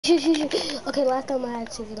Shoot. Okay, last time I had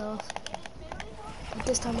to get off. But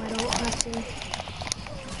this time I don't have to.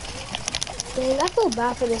 Dang, I feel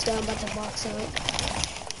bad for this guy I'm about to box out.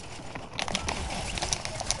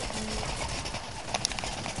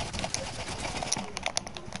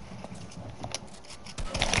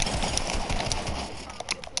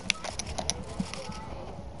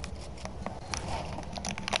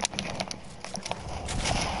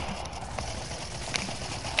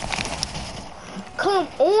 Come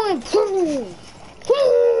on, bro.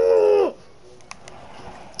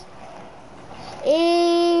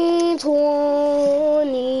 And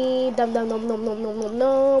 20. Dum dum dum dum dum dum dum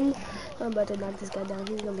dum. I'm about to knock this guy down.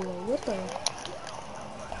 He's gonna be like, what the?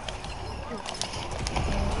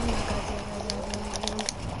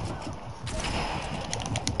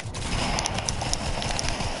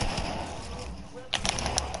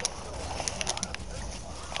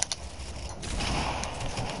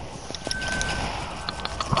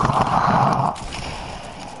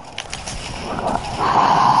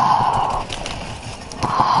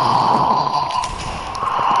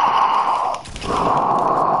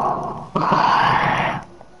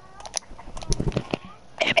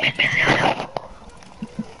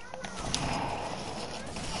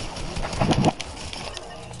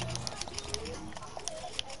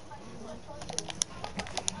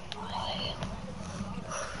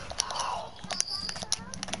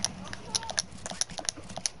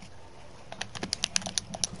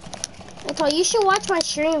 You should watch my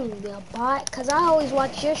stream, bot, because I always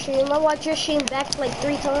watch your stream. I watch your stream back like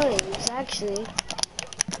 3 times, actually.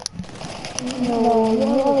 No, you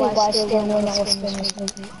only watched it when I was finished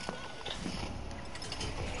with it.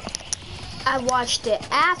 I watched it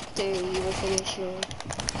after you were finishing.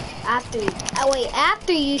 After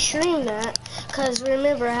you streamed that, because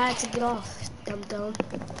remember, I had to get off, dum-dum.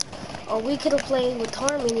 Or we could have played with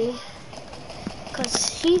Harmony,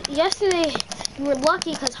 because yesterday, you were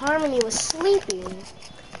lucky because Harmony was sleeping.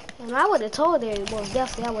 And I would have told her, well,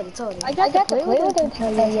 definitely I would have told her. I got to play with her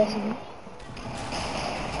yesterday.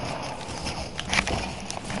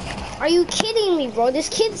 Are you kidding me, bro? This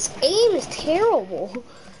kid's aim is terrible.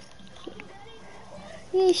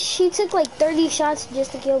 Yeah, she took like 30 shots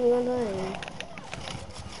just to kill me one time.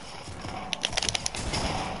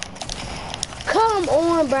 Come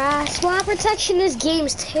on, bruh. Spawn protection in this game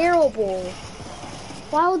is terrible.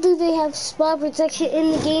 Why do they have spot protection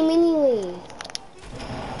in the game anyway?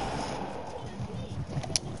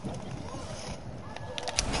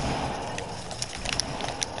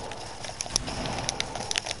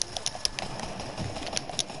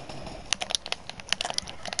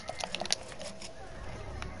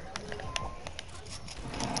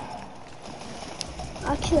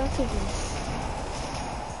 Actually, I can do this.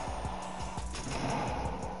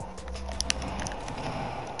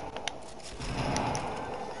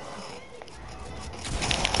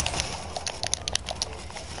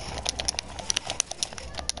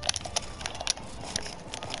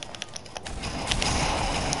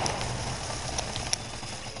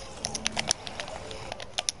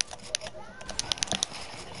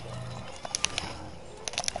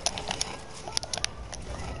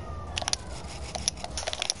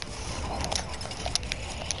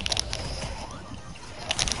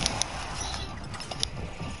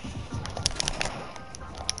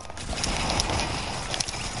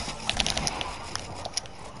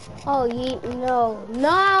 Oh, yeet, no,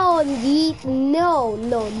 yeet, no,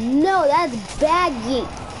 that's bad yeet,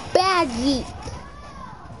 bad yeet,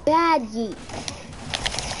 bad yeet.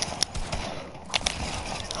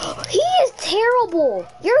 He is terrible,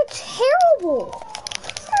 you're terrible,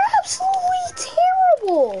 you're absolutely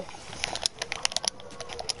terrible.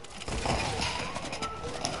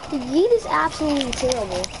 Yeet is absolutely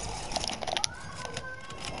terrible.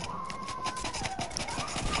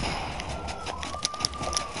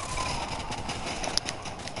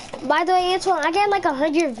 By the way, Antoine, I got like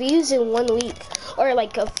 100 views in 1 week, or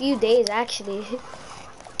like a few days actually.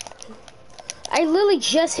 I literally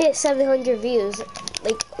just hit 700 views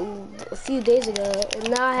like a few days ago, and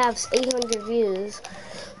now I have 800 views.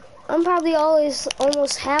 I'm probably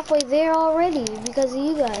almost halfway there already because of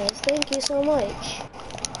you guys. Thank you so much.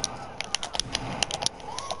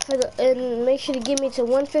 And make sure to give me to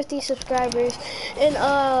 150 subscribers, and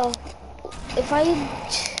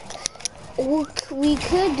we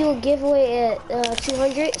could do a giveaway at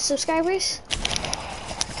 200 subscribers.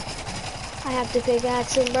 I have to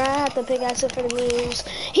pickaxe him, bro. I have to pickaxe him for the memes.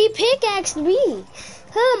 He pickaxed me.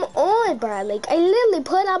 Come on, bro. Like, I literally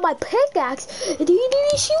put out my pickaxe, and he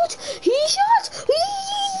didn't shoot. He shot.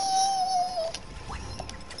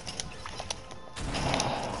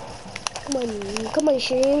 Come on,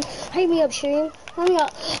 Shane. Hurry me up, Shane. Hurry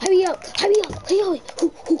up, hurry up, hurry up, hurry up.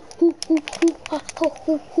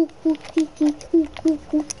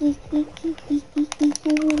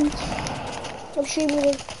 I'm streaming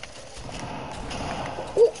it.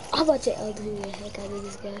 Ooh, I'm about to elder the heck out of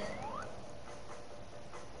this guy.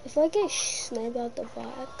 If I get sniped out the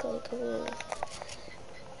back, like, come on.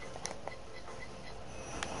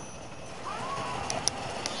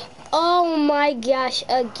 Oh my gosh,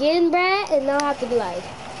 again, Brad, and now I have to be like,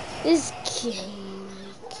 this game,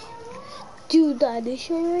 like, do that this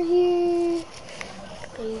right here.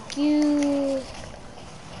 Thank you.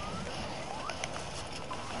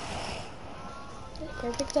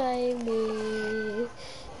 Perfect timing.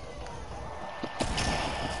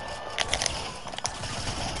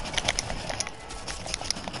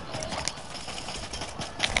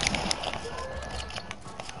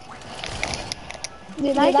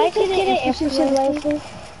 Did I just get an infantry rifle?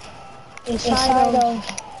 A side of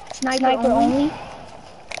sniper only?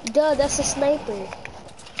 Duh, that's a sniper.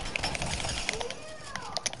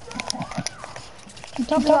 I'm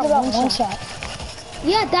talking about one shot.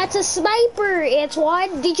 Yeah, that's a sniper,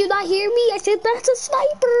 Antoine. Did you not hear me? I said that's a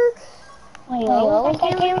sniper. Wait, what was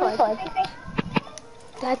that game record?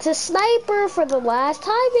 That's a sniper for the last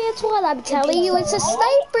time, Antoine. I'm telling you, it's a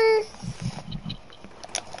sniper.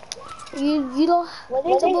 You don't have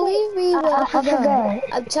to believe me, but I forgot.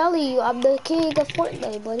 I'm telling you, I'm the king of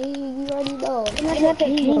Fortnite, buddy. You already know. You're not the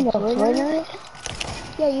king of Fortnite?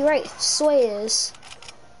 Yeah, you're right. Sway is.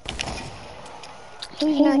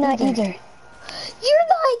 He's not either. You're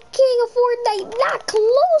not king of Fortnite. Not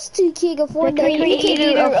close to king of Fortnite. The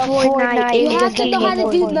creator of Fortnite You is have the to know king how to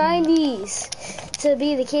of do Fortnite. 90s to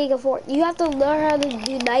be the king of Fortnite. You have to learn how to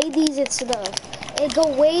do 90s and stuff. And go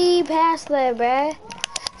way past that, bruh.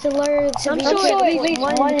 To learn to be I'm sure the at king of least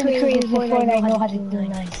Fortnite. one of the creators of Fortnite know how to do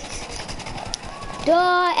 90s.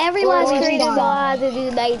 Duh, every last Or creator five. know how to do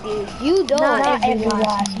 90s. You don't. Not every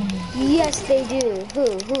last one. Yes, they do. Who?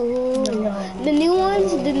 No. The new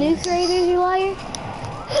ones? The new creators, you liar?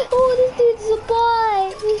 Oh, this dude's a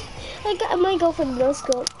bot. I might go for the no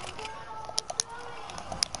scope.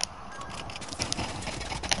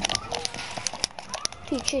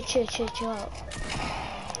 Dude, chill out.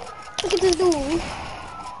 Look at this dude.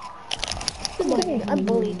 Come on, I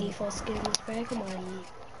bully default skimmers, bro. Come on.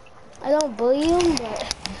 I don't bully him,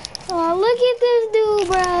 but... Oh, look at this dude,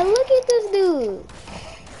 bro. Look at this dude.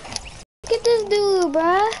 Look at this dude,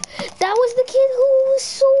 bruh. That was the kid who was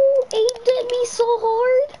so aimed at me so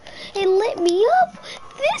hard and lit me up.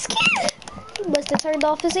 This kid, he must have turned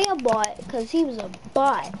off his aimbot because he was a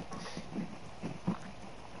bot.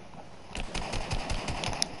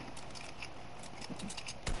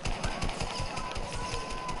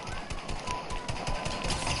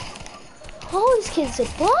 Oh, this kid's a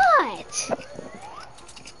bot.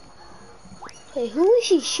 Wait, who is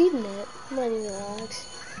she shooting at? I'm not even gonna ask.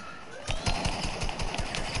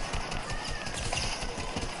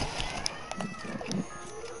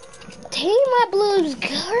 Dang, my blue's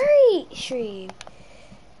great stream.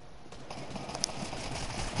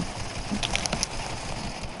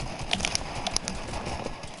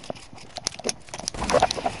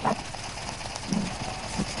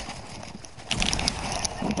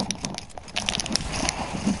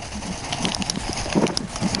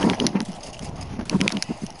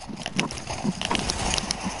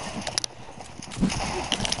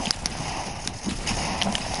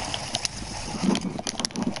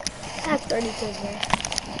 I have 30 kills there.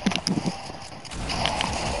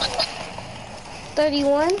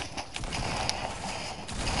 31.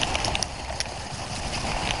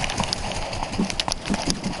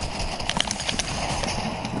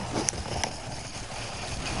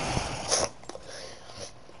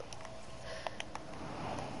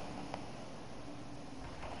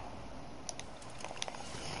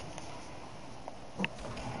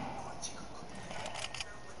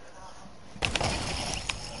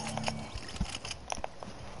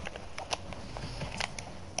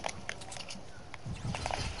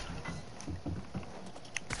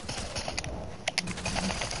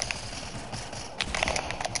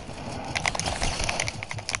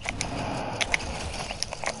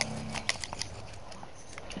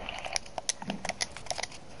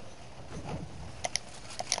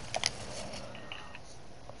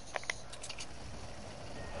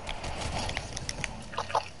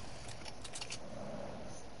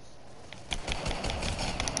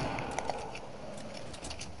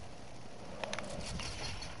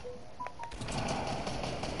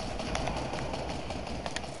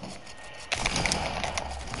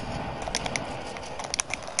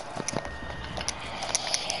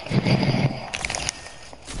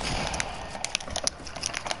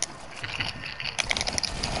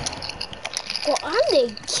 Well, I'm the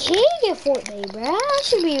king of Fortnite, bruh. I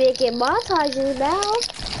should be making montages now.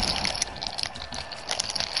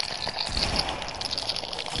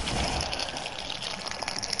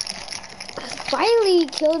 Finally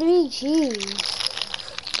killed me, jeez.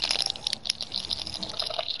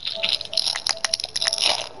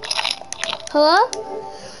 Hello?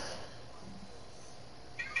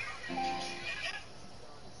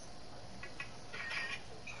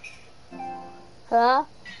 Hello?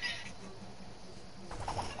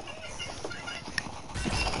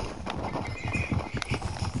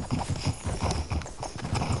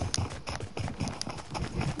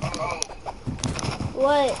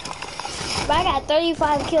 What? But I got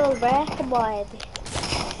 35 kills, bruh. Come on.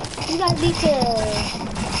 You guys need to...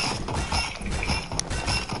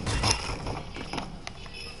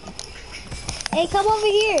 Hey, come over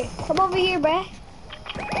here. Come over here, bruh.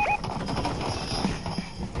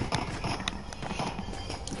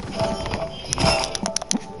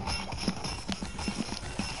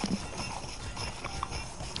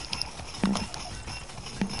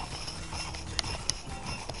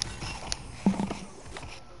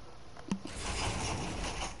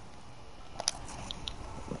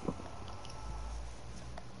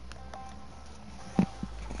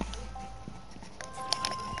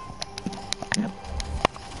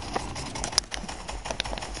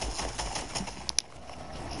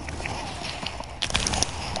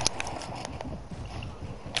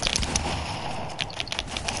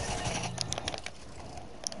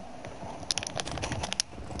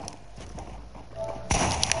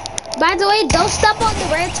 By the way, don't step on the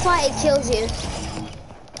red spot, it kills you.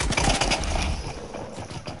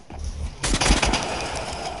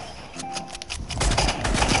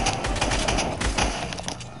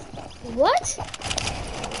 What?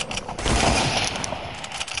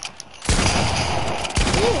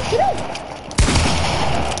 Dude, get up.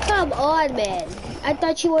 Come on, man. I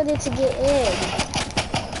thought you wanted to get in.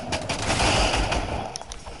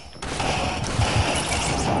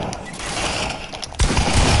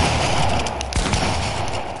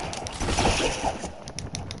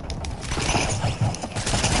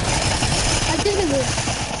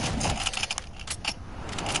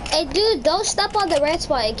 Hey, dude, don't step on the red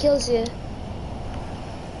spot. It kills you.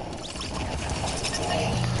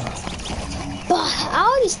 I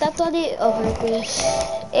already stepped on it. Oh my gosh.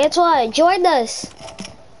 Antoine, join us.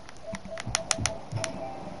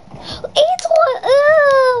 Antoine,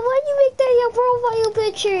 why you make that your profile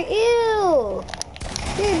picture? Ew.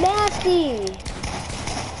 You're nasty.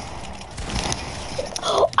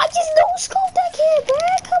 Oh, I just no-scoped that kid,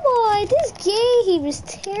 bruh. Come on. This game is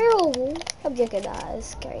terrible. I'm joking, nah,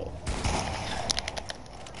 it's great.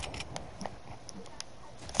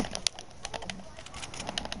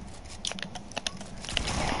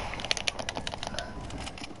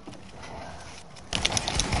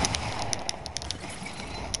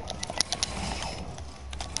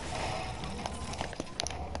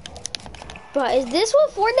 But is this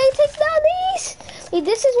what Fortnite takes nowadays? Like,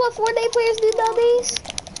 this is what Fortnite players do nowadays?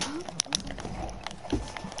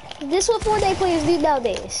 Is this what Fortnite players do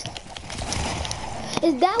nowadays?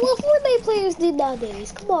 Is that what Fortnite players do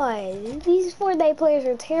nowadays? Come on. These Fortnite players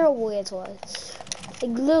are terrible, Antoine.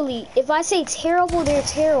 Like, literally, if I say terrible, they're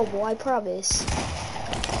terrible, I promise.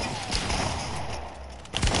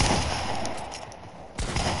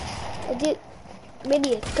 I did.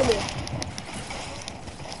 Minion, come here.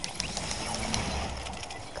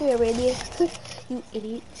 Come here, Randy. You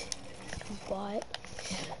idiot. You bot.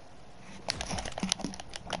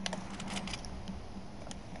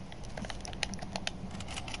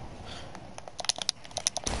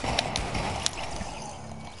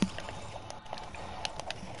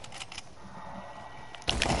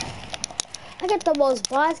 I got the most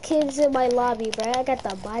boss kids in my lobby, bro. I got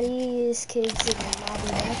the bodiest kids in my lobby,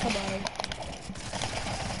 bro. Come on.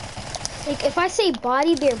 Like, if I say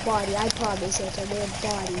body, they're body. I promise, Antoine, they're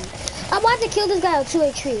body. I'm about to kill this guy on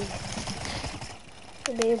 2 tree.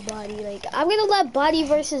 They're body. Like, I'm gonna let body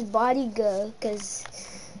versus body go, cause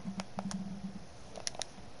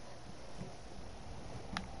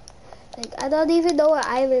like I don't even know what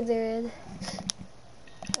island they're in.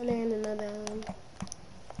 Oh, they're in another one.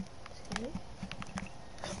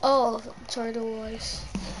 Oh, Turtle Wars.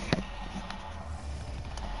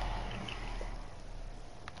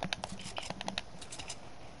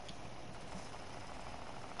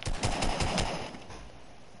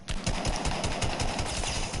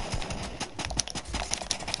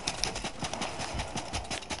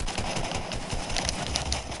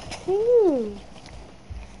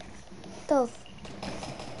 Tough.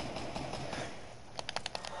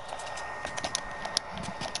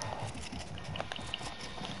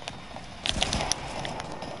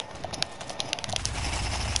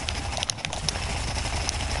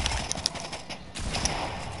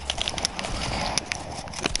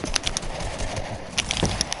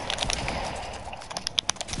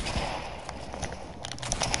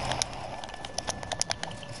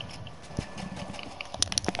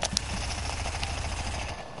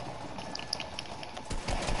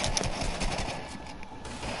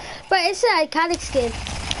 it's an iconic skin.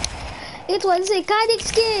 It was an iconic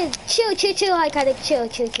skin. Chill, chill, chill, iconic, chill,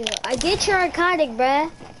 chill, chill. I get your iconic,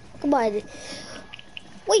 bruh. Come on.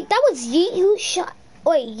 Wait, that was Yeet who shot.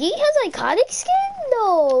 Wait, Yeet has iconic skin?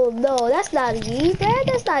 No, that's not Yeet, bruh.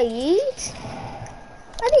 That's not Yeet.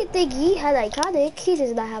 I didn't think Yeet had iconic. He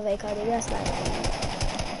does not have iconic. That's not Yeet.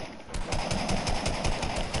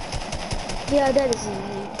 Yeah, that is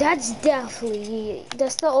Yeet. That's definitely Yeet.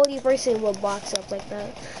 That's the only person who will box up like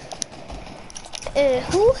that. And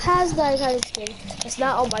who has the iconic skin? It's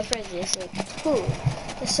not all my friends, is it? Who?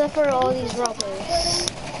 Except for all these raw players.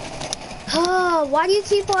 Why do you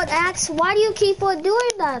keep on why do you keep on doing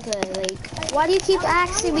that then? Like, why do you keep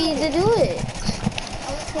asking me to do it?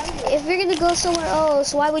 If you're gonna go somewhere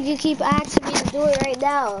else, why would you keep asking me to do it right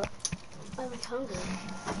now? I was hungry.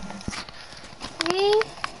 Me?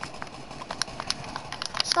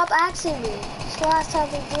 Stop asking me. It's the last time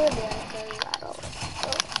we're doing that, because I don't.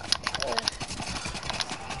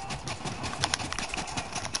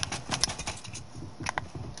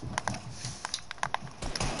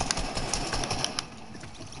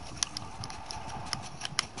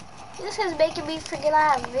 This is making me forget I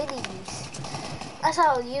have minis. That's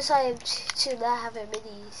how used I am to not having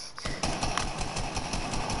minis.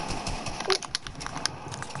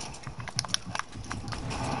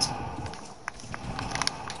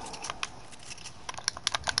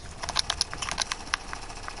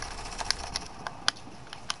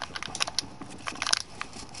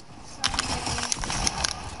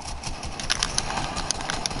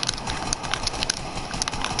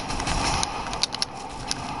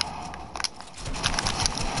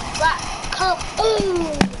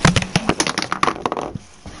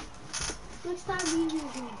 Next time you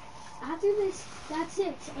use it. After this, that's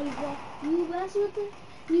it. You mess with it,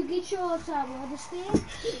 you get your own time, you understand?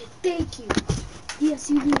 Thank you. Yes,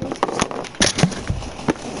 you do it.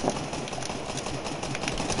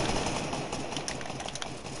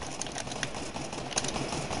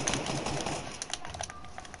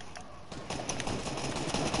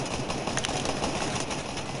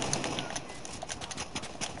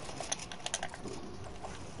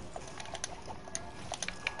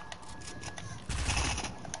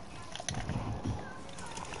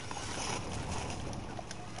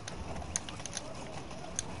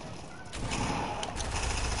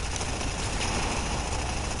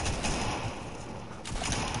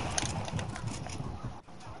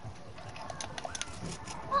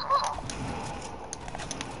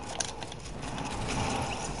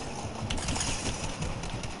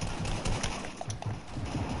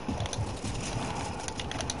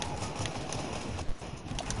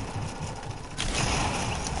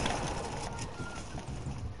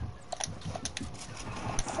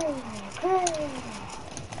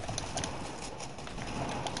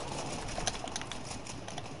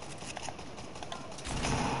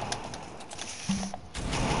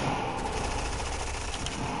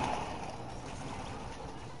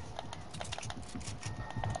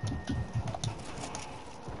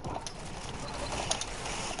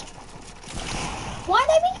 Why'd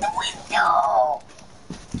I make the window?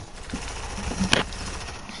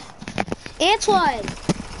 Antoine!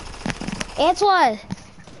 Antoine!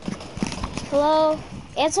 Hello?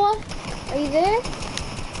 Antoine? Are you there?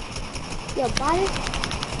 Yo, body?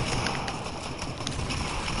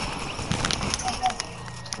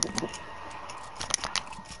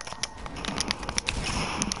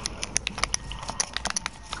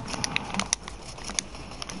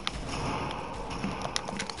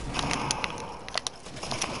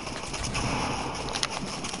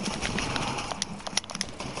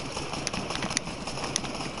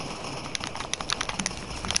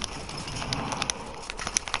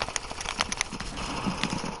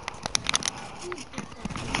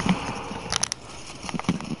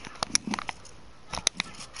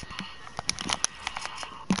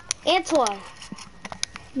 Antoine.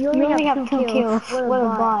 You only have two kills. What a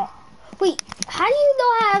bot. Wait, how do you know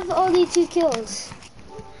I have only 2 kills?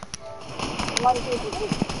 Why did you do?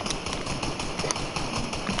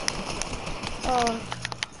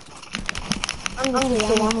 I'm just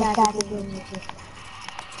kidding.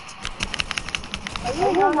 Are you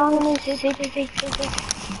anonymous?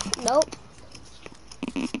 Nope.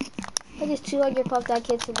 I just 200 pumped that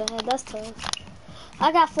kid in the head. That's tough.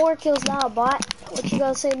 I got 4 kills now, bot. What you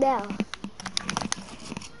gonna say now?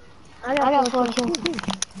 I got 4 kills.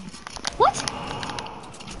 What?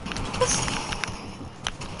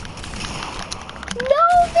 No,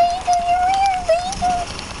 baby, you're here, baby.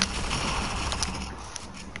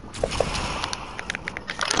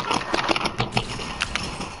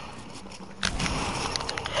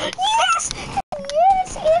 Yes! Yes,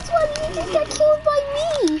 Antoine, you just got killed by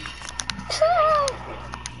me.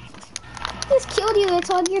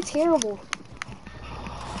 Antoine, you're terrible.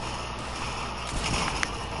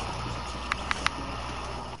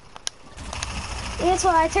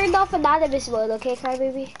 Antoine, I turned off anonymous mode, okay,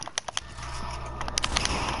 crybaby?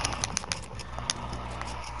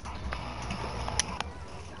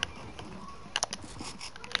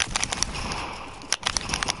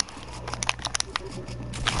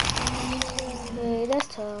 Hey, that's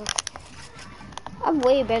tough. I'm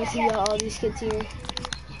way better than all these kids here.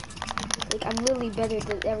 Like, I'm literally better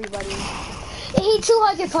than everybody. He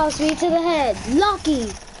 200 pumps me to the head. Lucky.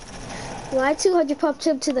 Well, I 200 pumped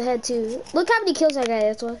him to the head too. Look how many kills I got,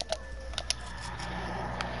 Antoine.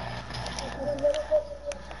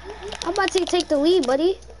 I'm about to take the lead,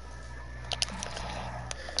 buddy.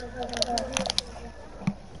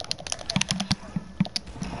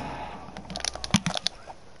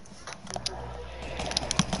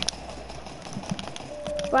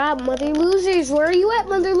 Wow, mother losers. Where are you at,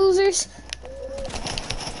 mother losers?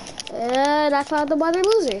 And I found the mother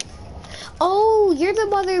loser. Oh, you're the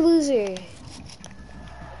mother loser.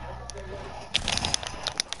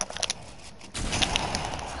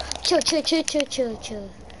 Chill, chill, chill, chill, chill, chill.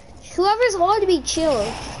 Whoever's on me, chill.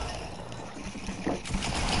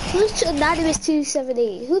 Who's anonymous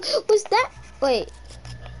 278? Who was that? Wait.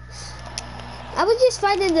 I was just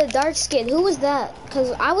finding the dark skin. Who was that?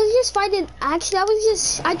 Cause I was just finding. Actually,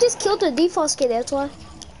 I just killed the default skin. That's why.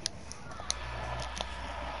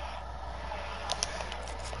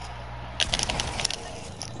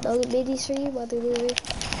 No minis for you, mother loser.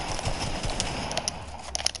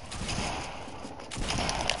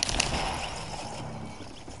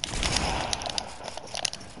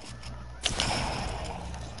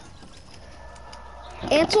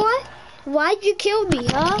 Antoine, why'd you kill me,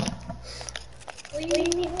 huh?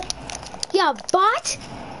 Yeah, bot?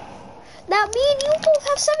 Now me and you both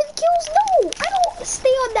have 7 kills? No, I don't stay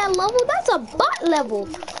on that level. That's a bot level.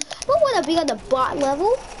 I don't want to be on the bot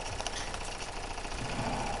level.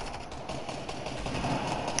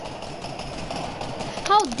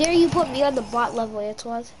 How dare you put me on the bot level,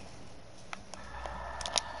 Antoine?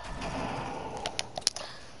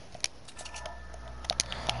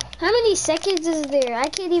 How many seconds is there? I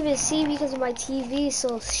can't even see because my TV is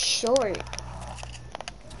so short.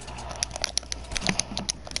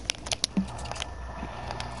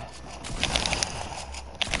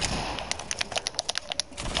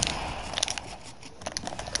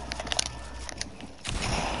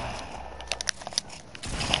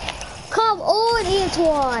 Come on,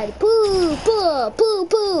 Antoine. Poop, poop, poop,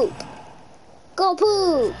 poop. Go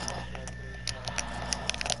poop.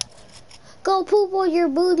 Go poop on your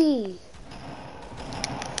booty.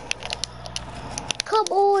 Come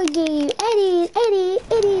on, game. Edit, edit,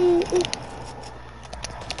 edit.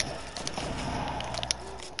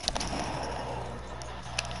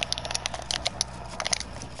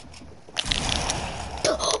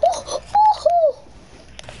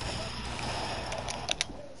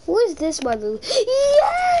 Who is this, mother?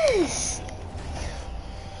 Yes!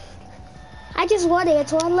 I just won,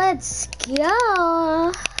 Antoine. Let's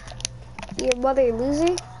go. Your mother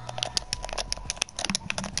loser.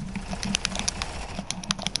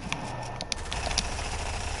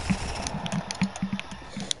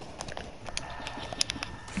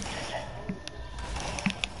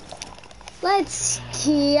 Let's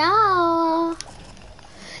go.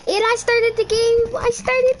 And I started the game. I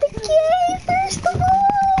started the game first of all.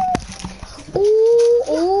 Ooh,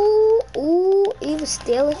 ooh, ooh. He was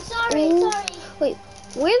stealing. Sorry. Wait,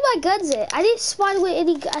 where's my guns at? I didn't spawn with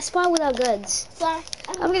any. I spawned without guns. Sorry.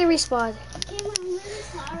 I'm gonna respawn.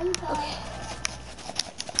 I'm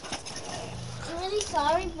really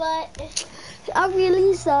sorry, but I'm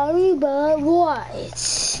really sorry, but I'm really sorry, but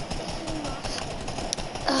what?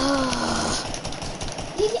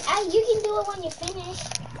 you can do it when you're finished.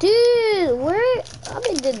 Dude, I'm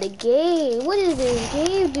in the game. What is this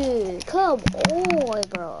game, dude? Come on,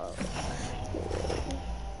 bro.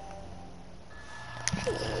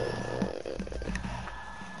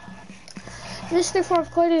 Mr. Fourth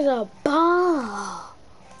Quarter is a bomb.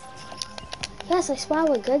 Yes, I spawned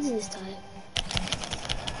with guns this time.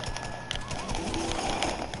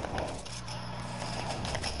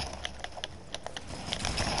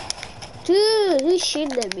 Dude, who's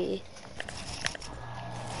shooting at me?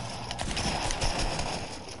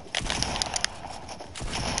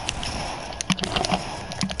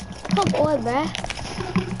 Come on, man.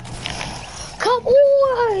 Come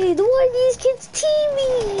on! The one of these kids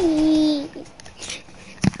teaming!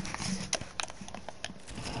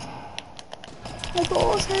 My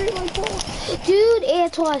balls hurt, my balls. Dude,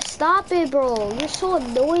 Antoine, stop it, bro. You're so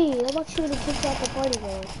annoying. I'm actually gonna kick you out the party,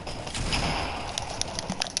 bro.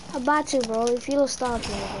 I'm about to, bro, if you don't stop me,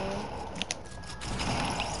 bro.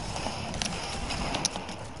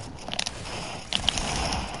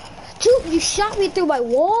 Dude, you shot me through my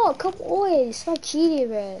wall. Come on, stop cheating,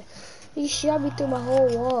 man. You shot me through my whole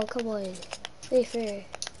wall. Come on, ain't fair.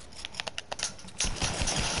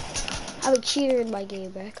 I'm a cheater in my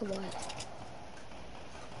game, man. Come on.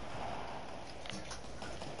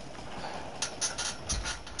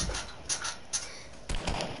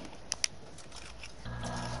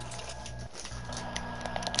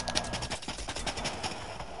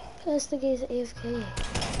 That's the guy's AFK.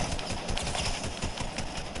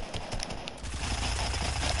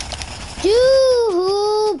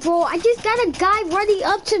 Dude, bro, I just got a guy running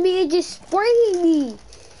up to me and just spraying me.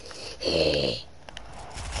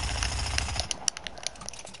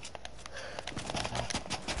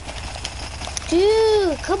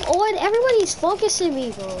 Dude, come on, everybody's focusing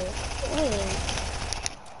me, bro. What?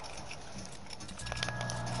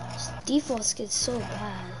 This default skin's so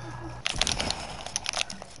bad.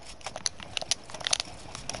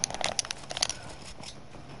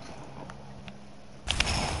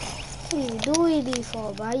 What are you doing,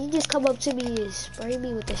 default, bro? You just come up to me and spray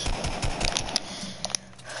me with this shit.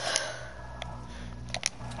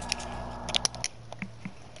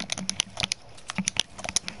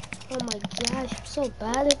 Oh my gosh, I'm so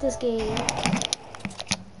bad at this game.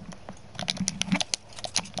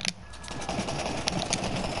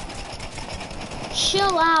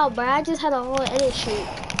 Chill out, bro. I just had a whole edit streak.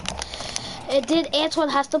 And then Antoine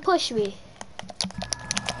has to push me.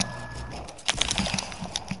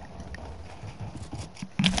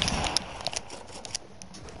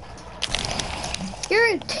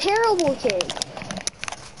 You're a terrible kid.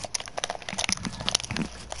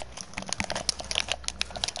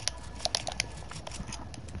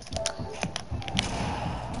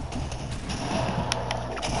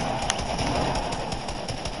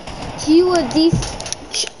 You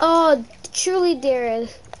a truly Darren.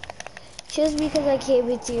 Just because I came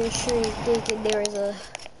into your stream thinking there was a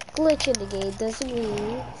glitch in the game doesn't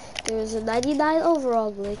mean there's a 99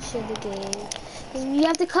 overall glitch in the game. You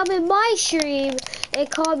have to come in my stream and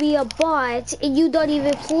call me a bot and you don't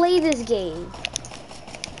even play this game.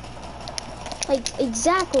 Like,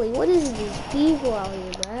 exactly, what is these people out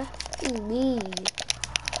here, bruh? What do you mean?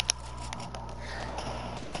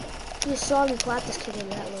 You saw me clap this kid in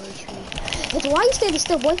that lower tree. But why are you standing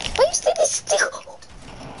still, boy? Why are you standing still?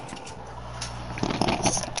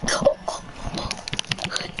 You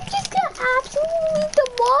just got absolutely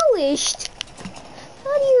demolished.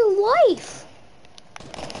 Out of your life.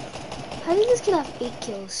 How did this kid have 8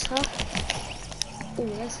 kills, huh? Ooh,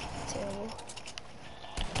 that's terrible.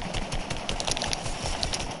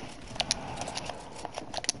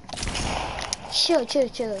 Chill.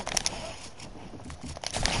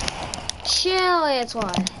 Chill,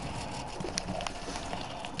 Antoine.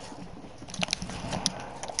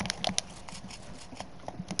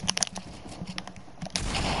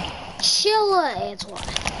 Chilla, Antoine.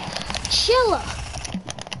 Chilla.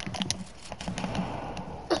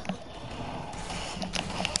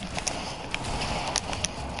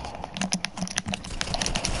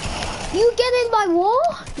 You get in my wall?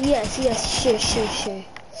 Yes, sure.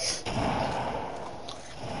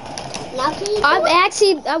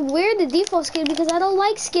 I'm wearing the default skin because I don't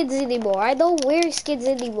like skins anymore. I don't wear skins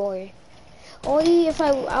anymore. I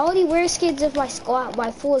only wear skins if my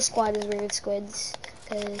full squad is wearing skins.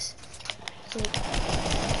 Cause like,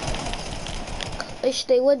 wish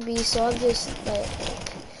they would be, so I'm just like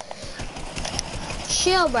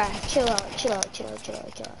chill, bruh.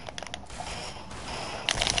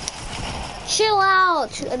 Chill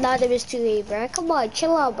out. Anonymous 2A, bruh. Come on,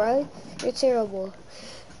 chill out, bro. You're terrible.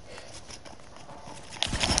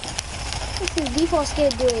 What's this default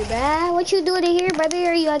skin doing, bruh? What you doing in here, brother?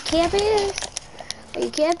 Are you camping? Are you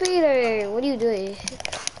camping or what are you doing?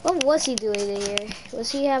 What was he doing in here?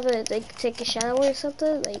 Was he having like take a shower or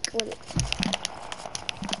something? Like what?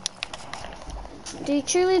 Dude,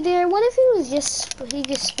 truly there. What if he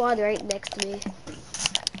just spawned right next to me?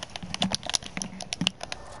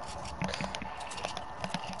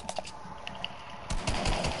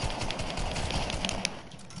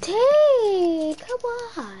 Dang, come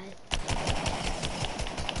on.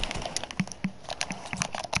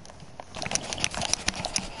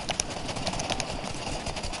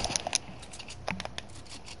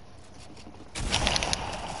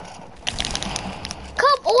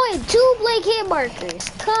 Two blank hit markers.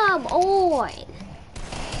 Come on.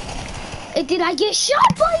 And did I get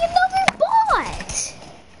shot by another bot?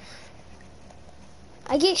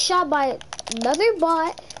 I get shot by another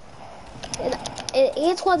bot. And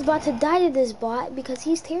Antoine's about to die to this bot because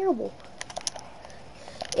he's terrible.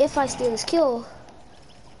 If I steal this kill,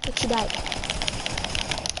 but she died.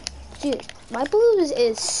 Dude, my blue is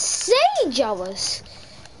insane jealous.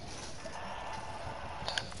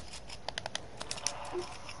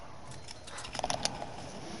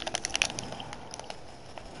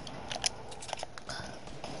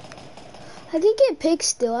 I can get picked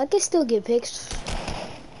still. I can still get picked.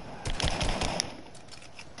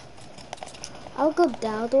 I'll go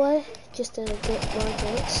down one just to get more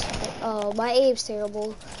picks. Oh, my aim's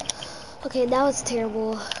terrible. Okay, now it's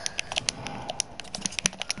terrible.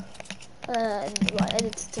 My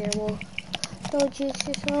edit's terrible. Don't jinx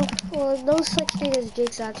yourself. Well, no such thing as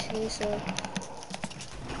jinx actually, so.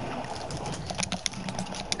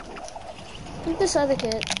 Look this other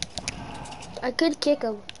kid. I could kick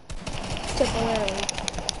him. Temporarily.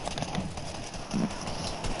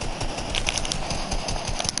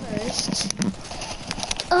 First.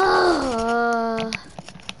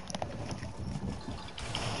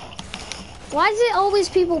 Why is it always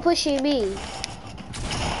people pushing me?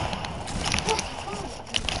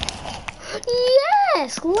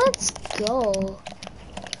 Yes, let's go.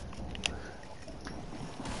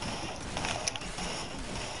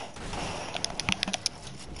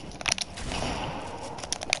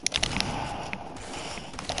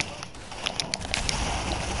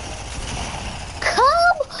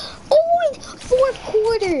 Fourth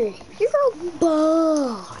quarter. You're a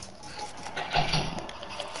bum.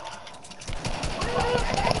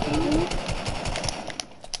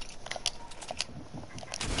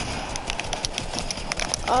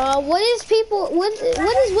 What is people? What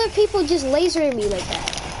is with people just lasering me like that?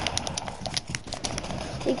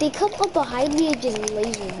 Like they come up behind me and just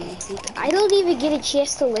laser me. Like, I don't even get a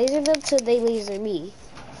chance to laser them, so they laser me.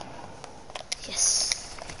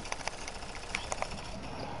 Yes.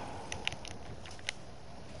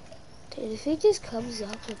 Dude, if he just comes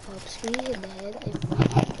up and pumps me in the head, I'm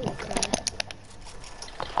gonna cry.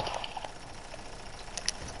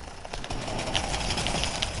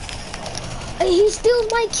 He steals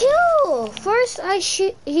my kill! First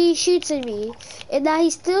he shoots at me, and now he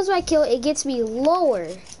steals my kill, it gets me lower.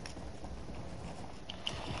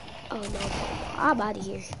 Oh no, I'm out of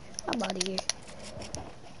here. I'm out of here.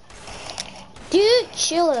 Dude,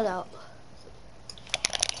 chill it out.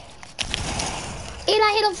 And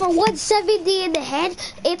I hit him for 170 in the head.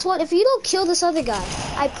 Antoine, if you don't kill this other guy,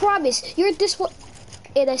 I promise, you're this one.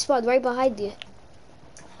 And I spawned right behind you.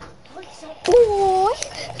 Boy!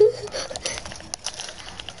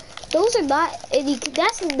 Those are not any,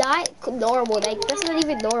 that's not normal. Like, that's not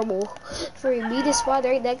even normal for me to spawn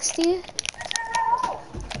right next to you.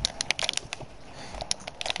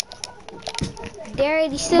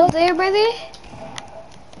 Darren, you still there, brother?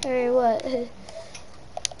 Or what?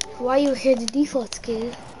 Why you here the default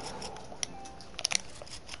skin?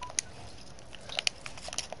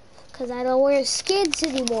 Cause I don't wear skins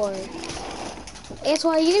anymore.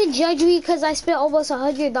 Antoine, you're gonna judge me because I spent almost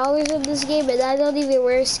 $100 on this game and I don't even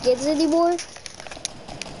wear skins anymore?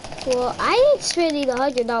 Well, I ain't spending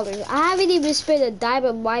 $100. I haven't even spent a dime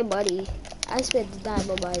of my money. I spent a dime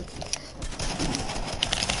of mine.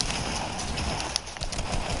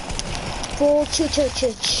 Bro,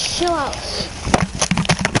 chill out.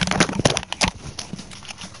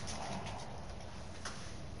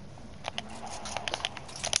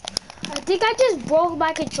 I think I just broke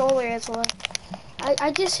my controller as well.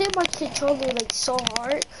 I just hit my controller like so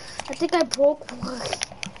hard. I think I broke one.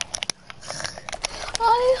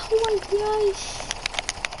 Oh my gosh.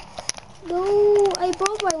 No, I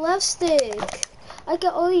broke my left stick. I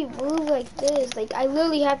can only move like this. Like I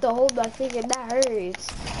literally have to hold my finger. That hurts.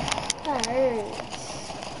 That hurts.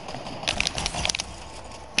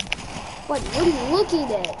 What are you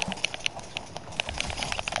looking at?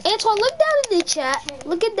 Antoine, look down in the chat.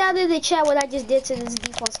 Look it down in the chat what I just did to this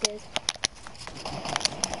default skin.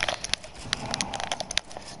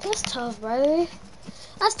 That's tough, brother.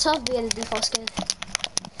 That's tough being a default skin.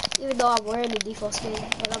 Even though I'm wearing the default skin,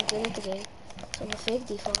 but I'm good at the game. So I'm a fake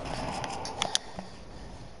default.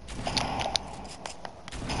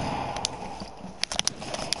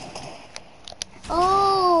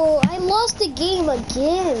 Oh, I lost the game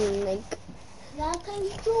again. Like, Last time you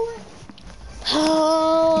do it?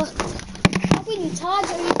 oh. How many times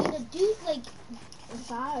are you gonna do, like, I'm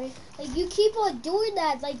sorry. Like, you keep on doing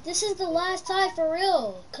that. Like, this is the last time for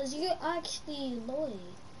real. Because you're actually annoying.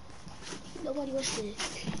 Nobody wants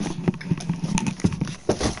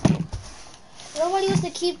to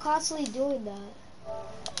keep constantly doing that.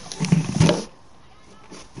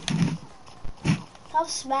 I'll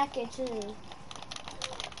smack it too.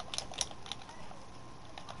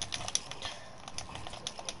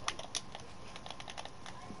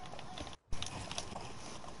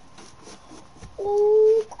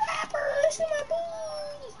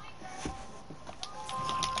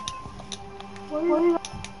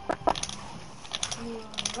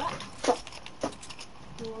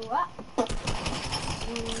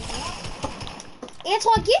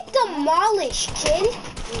 demolished, kid.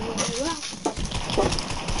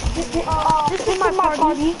 This is my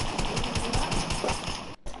party.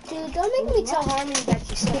 Dude, don't make me tell Harmony that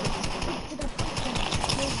you suck.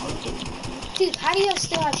 Dude, how do you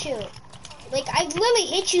still have shield? Like, I literally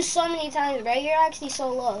hit you so many times, right? You're actually so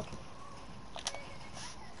low.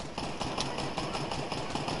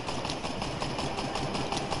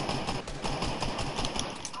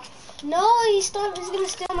 No, he's gonna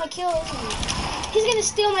steal my kill, isn't he? He's gonna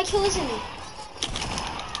steal my kill, isn't he?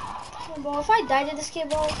 Bro, if I die to this kid,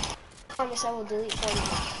 bro, I promise I will delete for you.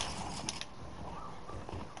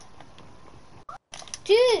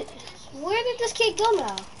 Dude, where did this kid go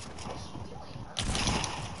now?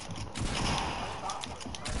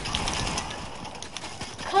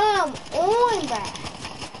 Come on back.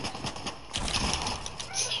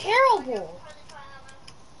 Terrible.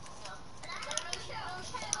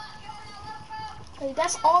 Like,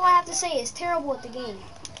 that's all I have to say is terrible at the game.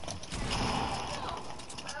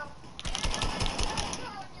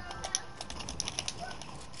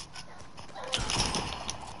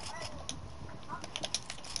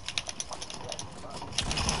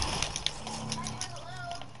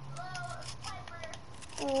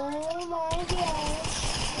 Oh my gosh.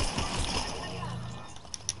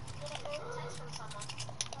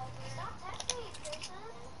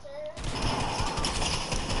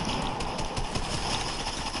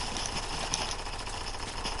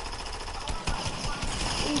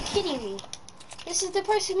 Are you kidding me? This is the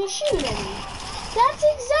person who's shooting at me. That's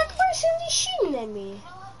the exact person who's shooting at me.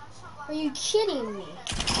 Are you kidding me?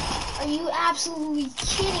 Are you absolutely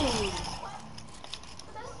kidding me?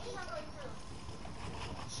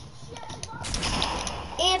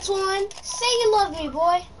 Antoine, say you love me,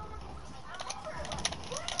 boy.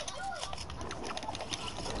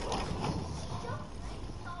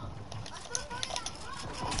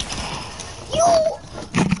 You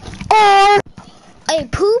are a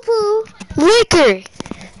poo-poo liquor.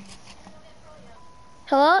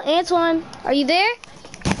 Hello, Antoine, are you there?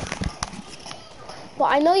 Well,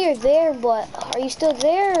 I know you're there, but are you still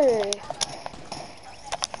there?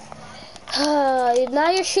 Now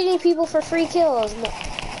you're shooting people for free kills.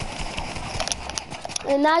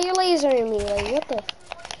 And now you're lasering me. Like, what the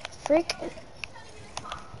frick?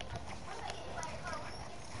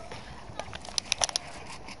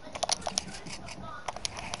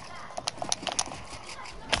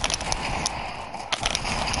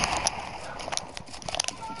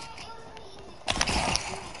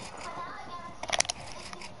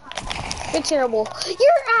 You're terrible.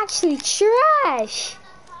 You're actually trash.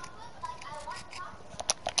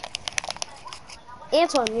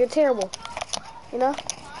 Antoine, you're terrible. You know?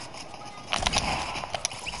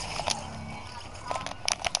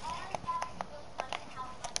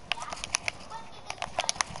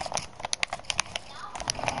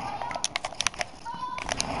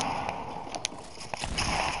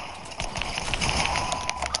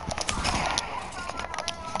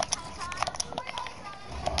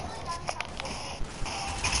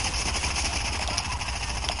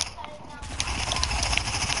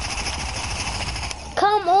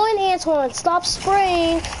 Come on, Antoine, stop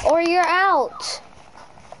spraying or you're out.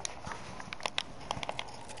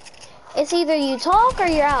 It's either you talk or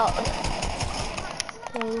you're out.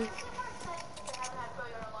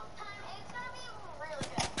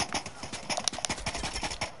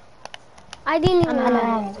 I didn't even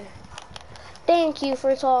know. Thank you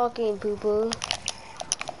for talking, poo-poo.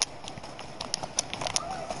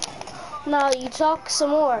 Now you talk some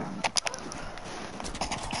more.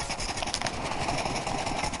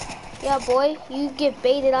 Yeah, boy, you get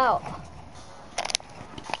baited out.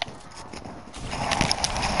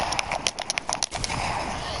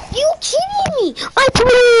 You kidding me?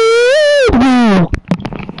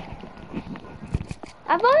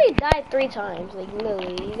 I've already died 3 times, like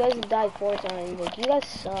literally. You guys have died 4 times. Like, you guys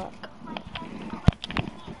suck.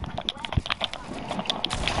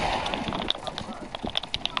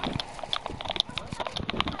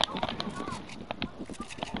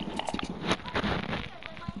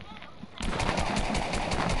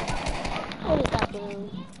 What is happening?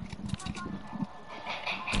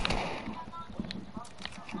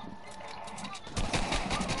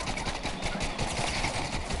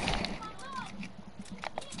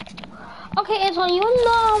 Okay, Antoine, you wanna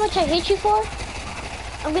know how much I hit you for?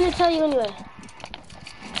 I'm gonna tell you anyway.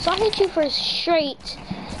 So I hit you for straight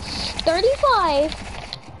 35,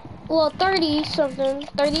 well 30 something,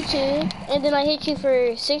 32, and then I hit you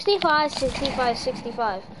for 65, 65,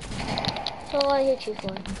 65. That's all I hit you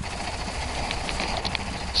for.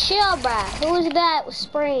 Chill, bruh. Who was that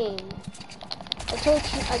spraying? I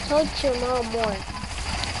told your mom more.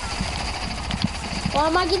 Why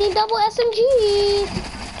am I getting double SMG?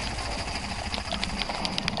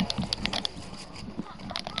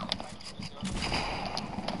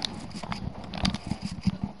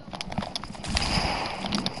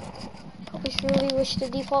 I really wish the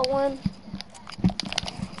default one.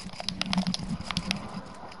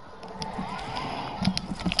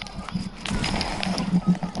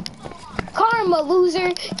 Karma,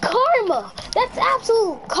 loser. Karma. That's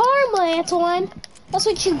absolute karma, Antoine. That's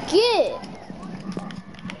what you get.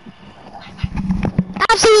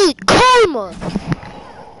 Absolute karma.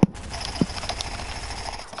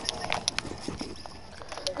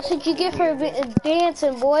 That's what you get for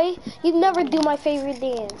dancing, boy. You never do my favorite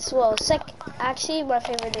dance. Well, actually, my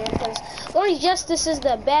favorite dance because Orange Justice is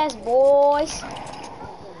the best, boys.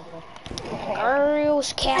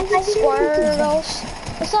 Girls, cats, and squirrels.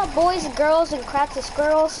 What's up, boys, girls, and cats and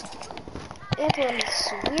squirrels? Antoine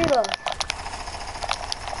is weirdo.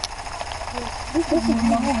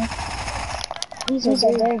 These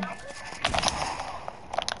are big.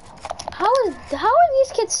 How are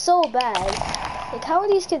these kids so bad? Like, how are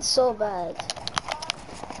these kids so bad?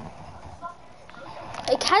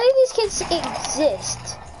 Like, how do these kids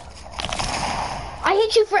exist? I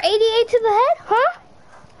hit you for 88 to the head, huh?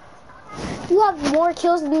 You have more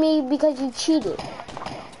kills than me because you cheated.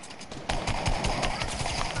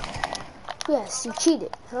 Yes, you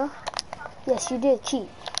cheated, huh? Yes, you did cheat.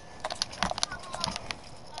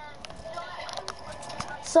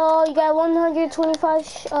 So, you got 125,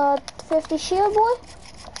 50 shield, boy?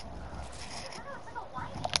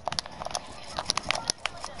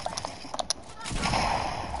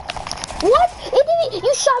 What?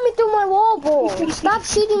 You shot me through my wall, boy. Stop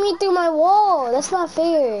shooting me through my wall. That's not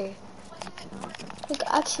fair. Like,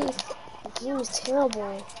 actually, the game is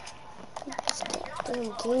terrible. This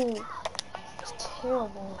damn game is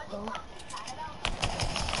terrible, bro.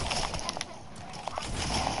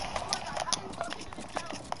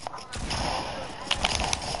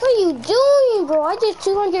 What are you doing, bro? I just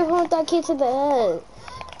 200 from that kid to the head.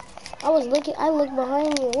 I looked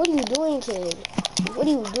behind me. What are you doing, kid? What are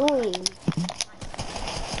you doing?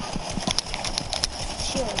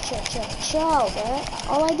 Chill out, man.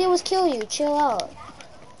 All I did was kill you. Chill out.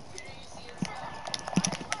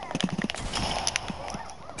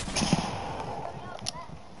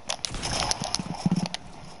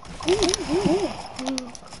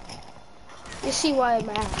 You see why I'm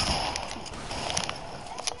mad.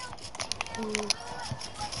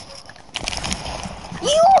 You!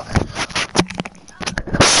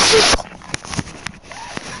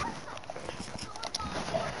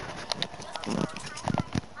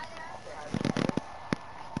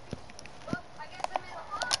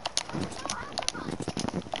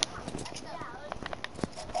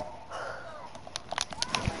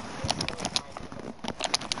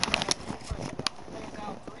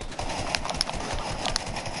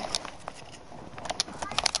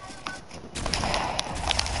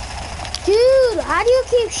 Dude, how do you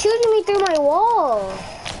keep shooting me through my wall?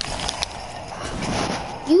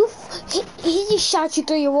 He just shot you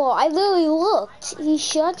through your wall. I literally looked. He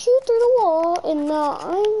shot you through the wall, and now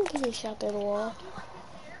I'm getting shot through the wall.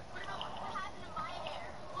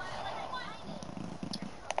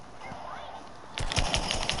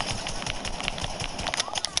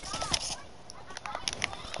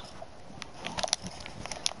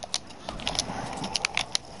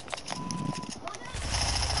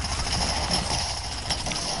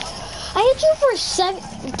 I hit you for 7.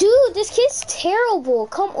 Dude, this kid's terrible.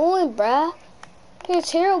 Come on, bruh. You're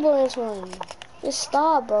terrible in this one. Just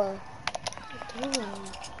stop, bro.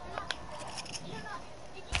 Damn.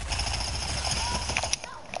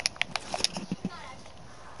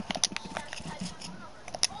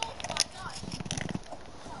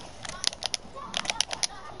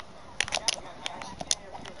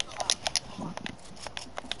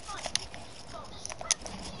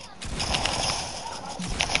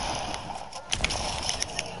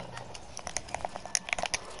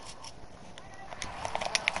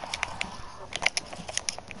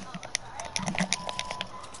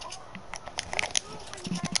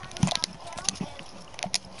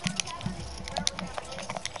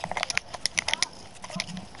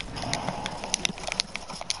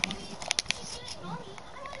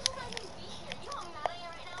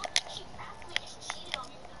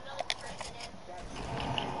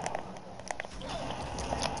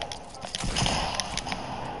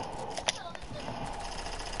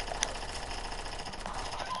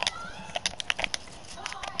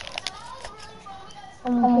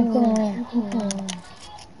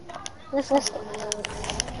 Let's go.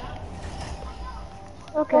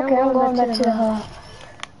 Okay, I'm going back to the hub.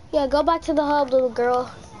 Yeah, go back to the hub, little girl.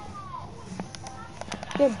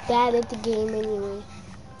 You're bad at the game anyway.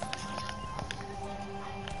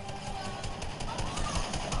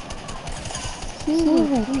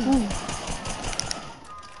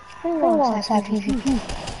 Who wants that PvP?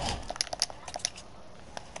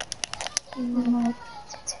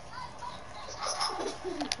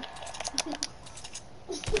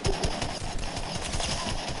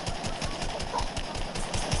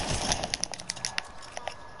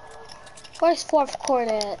 Where's fourth court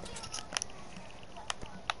at?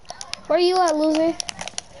 Where you at, loser?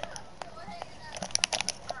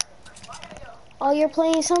 Oh, you're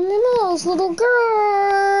playing something else, little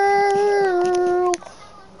girl.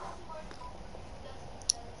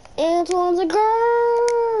 Antoine's a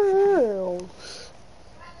girl.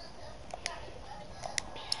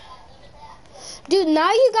 Dude,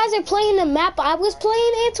 now you guys are playing the map I was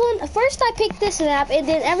playing, Antoine. First I picked this map, and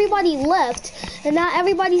then everybody left, and now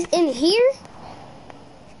everybody's in here?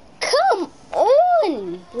 Come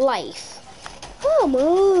on, life. Come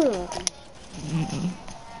on.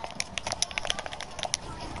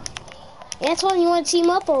 Antoine, you want to team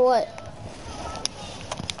up or what?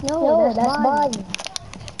 No, that's body.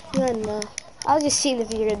 No. I was just seeing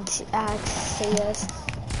if you're going to say yes.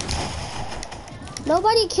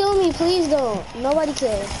 Nobody kill me, please don't. Nobody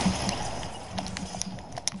kill.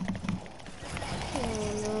 Oh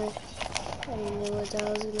no. I didn't know what that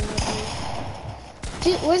was gonna happen.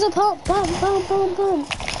 Dude, where's the pump? Pump.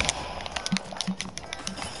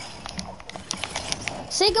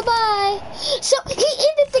 Say goodbye. So he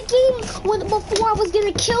ended the game before I was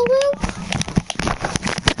gonna kill him?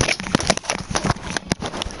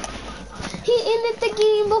 He ended the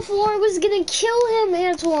game before I was gonna kill him,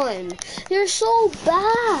 Antoine. You're so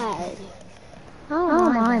bad. How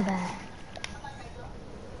am I bad?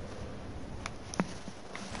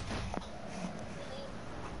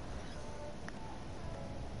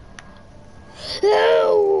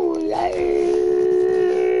 No.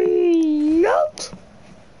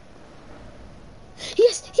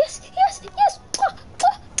 Yes. You.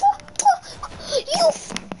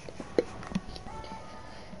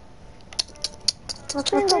 I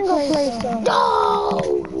think I'll play some. No.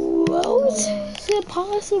 How is it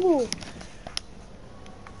possible?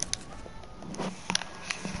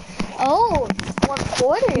 Oh,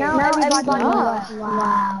 1/4. Now everybody left.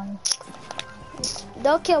 Wow.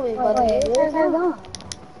 Don't kill me, buddy. Where's that gone?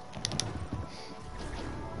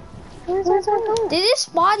 Did it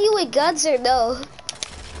spawn you with guns or no?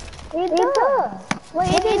 It does. Wait,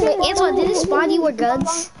 Antoine, did it spawn you with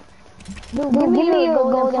guns? Dude, give me your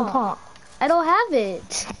golden pump. I don't have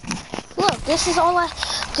it. Look, this is all I...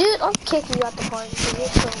 Dude, I'm kicking you out the party. You're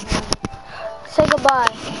so mad. Say goodbye.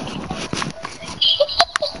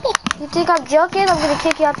 You think I'm joking? I'm gonna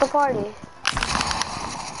kick you out the party.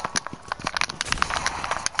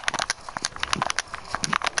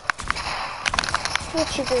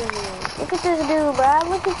 What you doing? Look at this dude, Brad.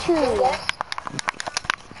 Look at you.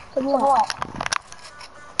 Come on.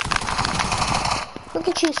 Look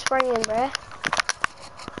at you spraying, Brad.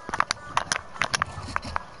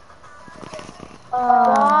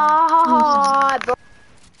 Bro.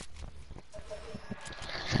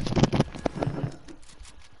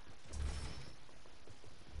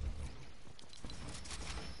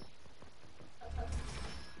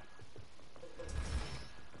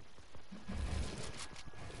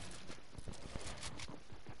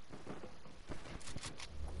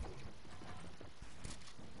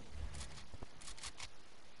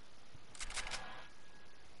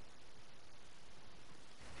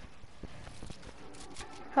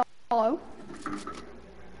 Hello?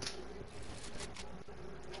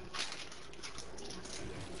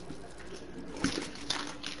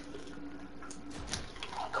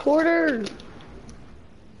 Quarter.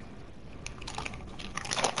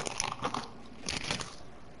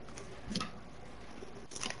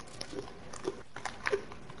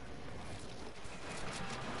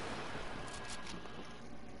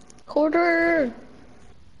 Quarter.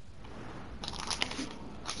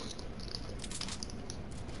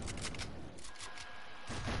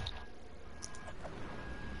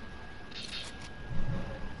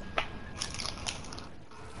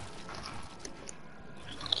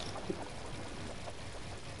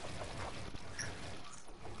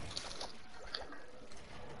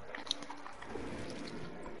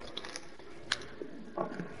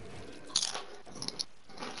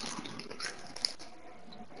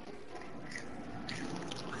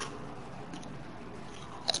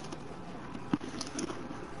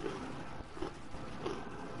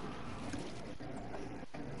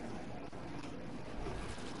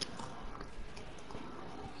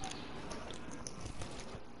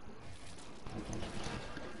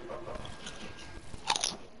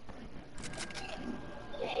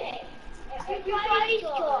 everybody's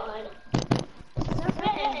gone.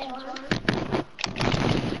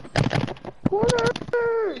 Corner!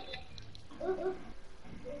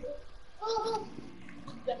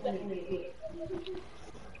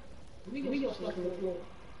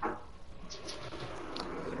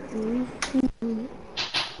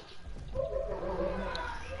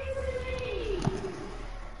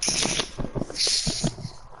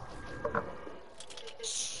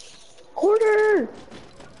 Corner!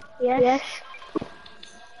 Yes.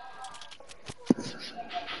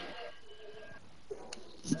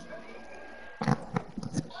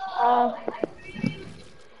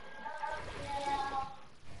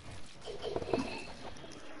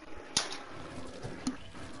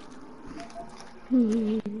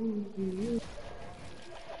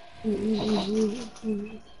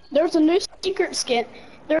 There's a new secret skin.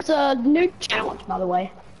 There's a new challenge, by the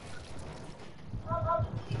way.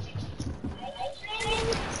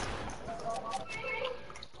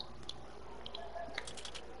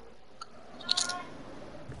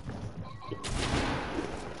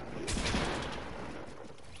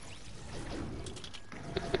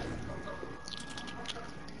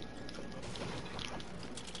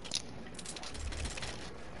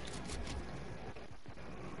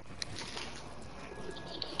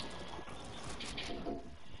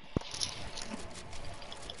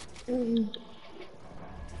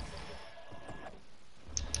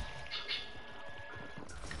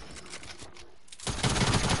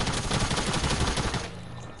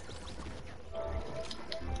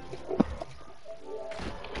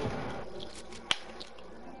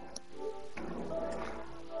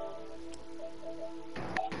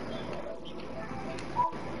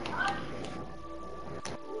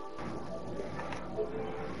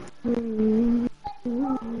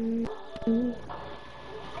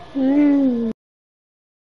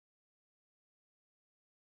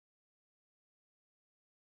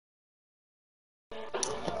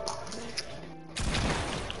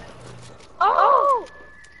 Oh!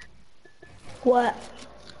 What?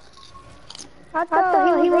 I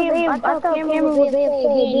thought Cameron was AFK,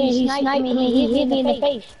 then he sniped me, he hit me in the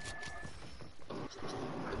face.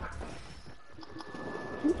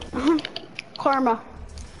 Karma.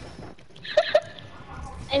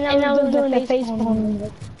 And I was doing the face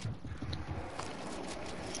palm.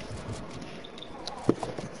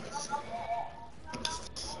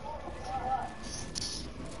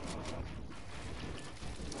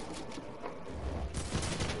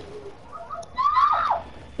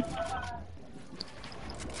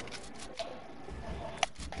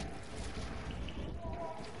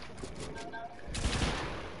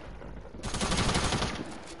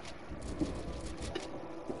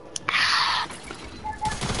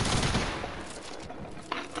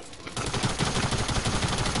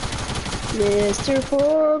 Mr.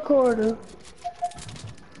 Four Quarter,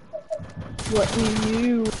 what do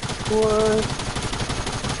you want?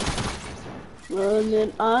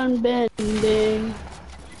 Running on bending.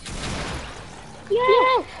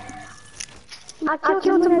 Yes! I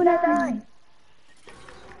killed him when I died.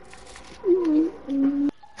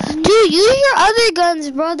 Dude, use your other guns,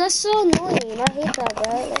 bro. That's so annoying. I hate that,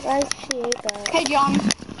 bro. Like, I actually hate that. Hey, John.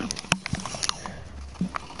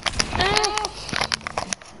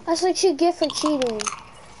 That's what you get for cheating.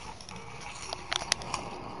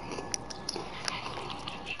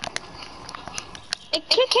 It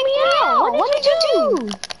kicked me out! What did you do?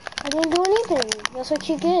 I didn't do anything. That's what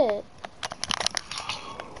you get.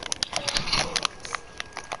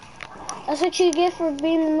 That's what you get for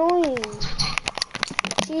being annoying.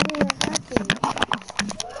 Cheating and hacking.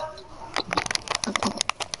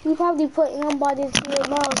 You probably put aimbot into your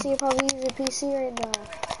mouse, so you're probably using a PC right now.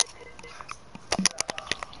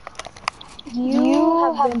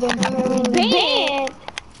 You have been banned!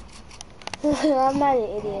 I'm not an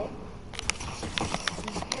idiot.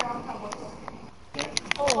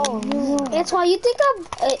 Oh, no. That's why you think I'm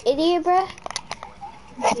an idiot, bruh?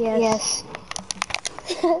 Yes.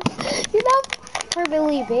 You're not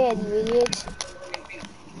permanently bad, you idiot.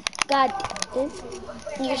 God,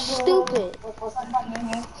 you're stupid.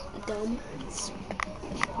 Dumb.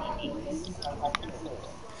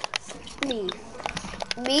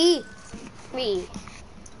 Me.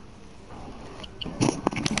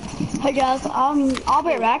 Hey guys, I'll be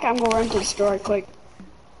right back. I'm gonna run to the store quick.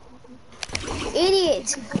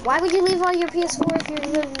 Idiot! Why would you leave all your PS4 if you're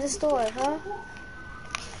in the store, huh?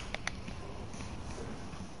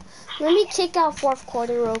 Let me kick out fourth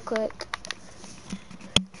quarter real quick.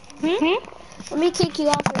 Let me kick you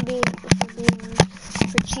out for cheating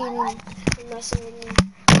and messing with me.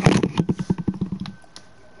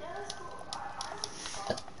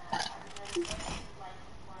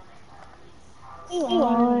 You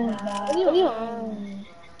on? What you on?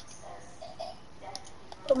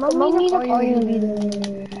 But mom need a party leader.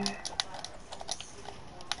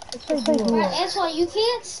 Let's play duo. Right, Antoine, you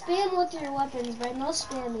can't spam with your weapons, right? No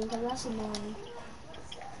spamming, because that's annoying.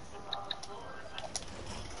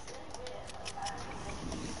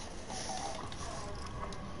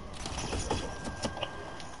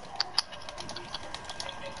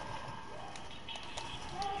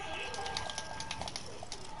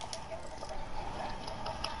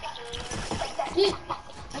 Dude,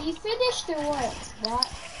 are you finished or what? What?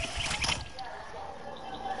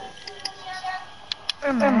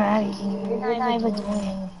 I'm out of here. You're not even doing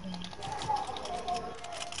anything.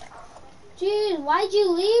 Dude, why'd you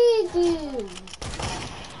leave, dude?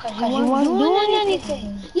 Cause you weren't doing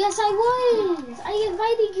anything. Yes, I was. I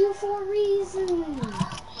invited you for a reason.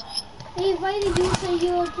 I invited you so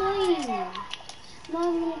you would play.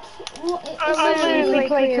 Mom, well, I literally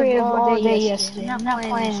played creative all day yesterday. I'm not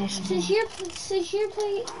playing this since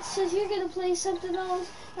you're gonna play something else,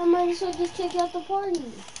 I might as well just kick out the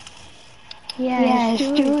party. Yeah, let's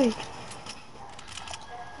do it.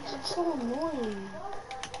 It's so annoying.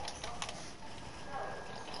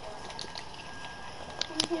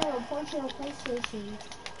 I'm here to report you on PlayStation.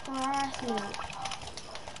 Harassment.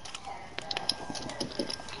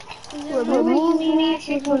 Remove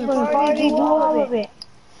me from the party, do all of it.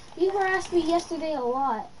 You harassed me yesterday a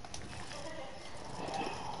lot.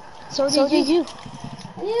 So did you.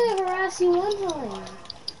 I didn't harass you one time.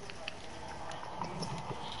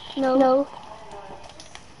 No.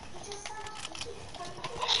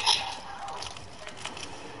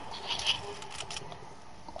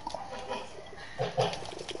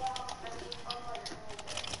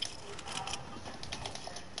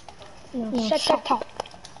 No, shut up.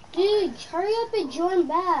 Dude, hurry up and join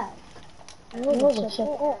back. No, shut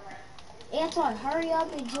up. Anton, hurry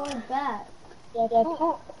up and join back. Shut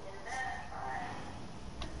up.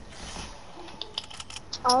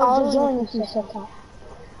 I'll join if you shut up.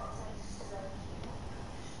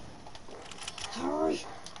 Hurry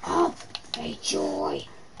up and join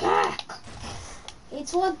back.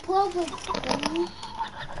 It's one public thing.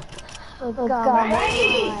 Oh God.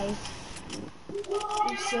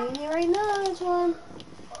 I'm saying it right now, Antoine.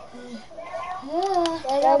 Yeah.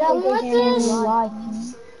 Shut up, What's this?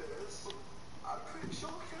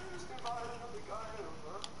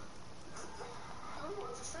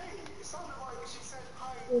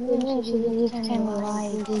 She just came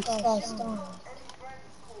alive.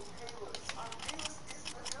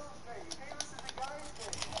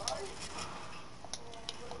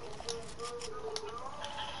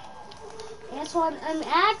 Antoine, I'm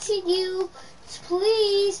asking you,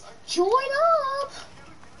 please join up.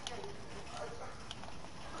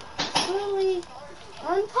 Really,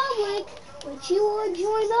 on public, but you want to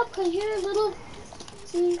join up because you're a little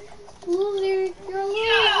loser. You're a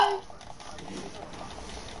loser.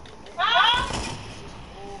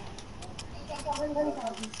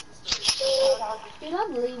 Dude,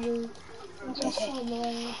 I'm leaving. It's so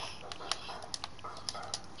annoying.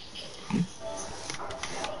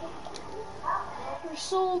 You're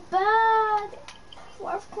so bad.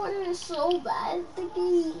 Fourth quarter is so bad at the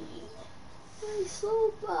game. It's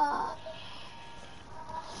so bad.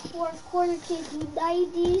 Fourth quarter can't do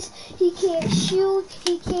 90s. He can't shoot.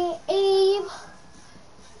 He can't aim.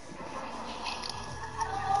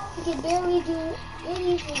 He can barely do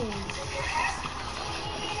anything.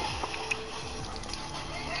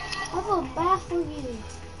 I feel bad for you.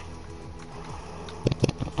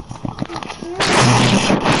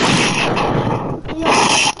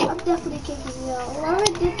 Yeah, I'm definitely kicking you out.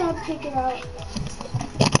 Whoever did that, kick it out.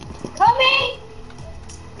 Coming!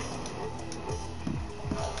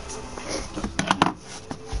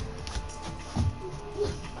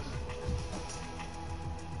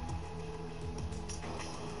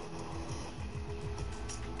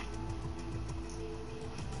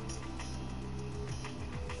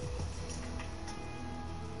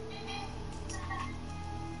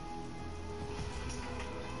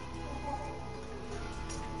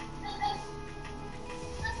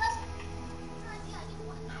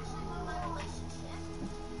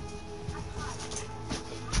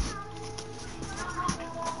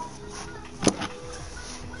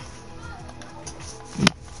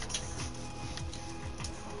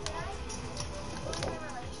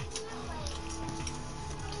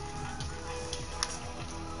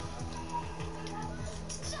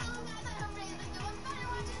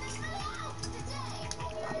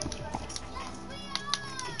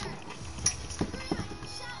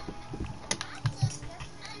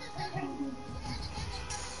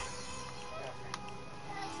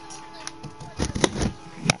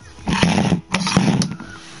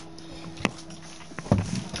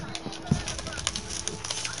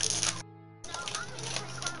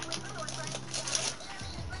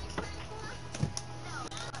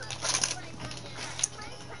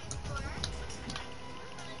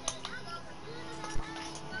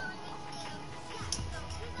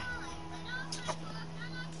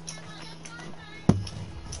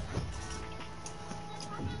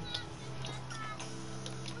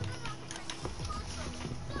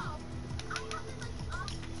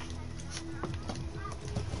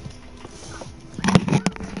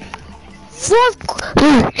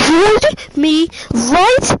 join me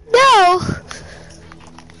right now.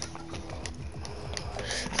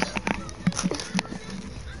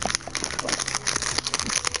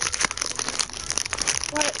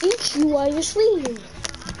 I'll eat you while you're sleeping.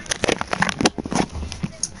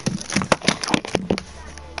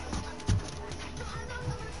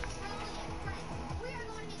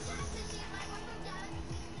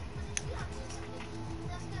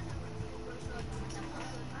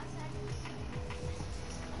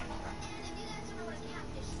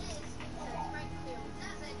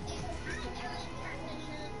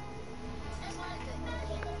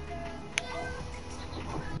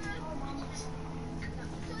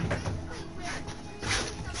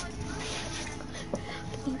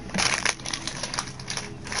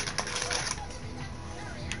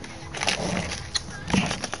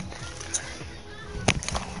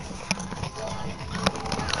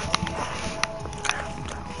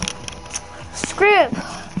 Script.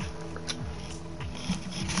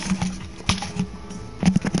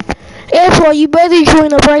 Antoine, you better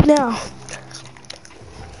join up right now.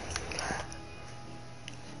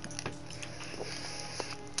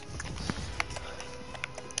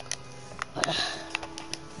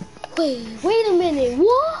 Wait a minute,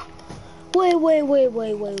 what? Wait a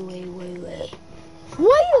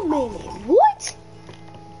minute, what?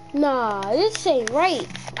 Nah, this ain't right.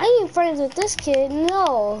 I ain't friends with this kid,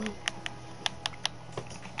 no.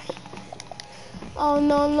 Oh,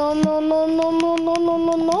 no.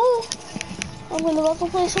 I'm gonna go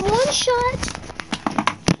play some one shot.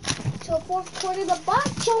 Till fourth quarter, the bot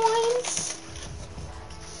joins.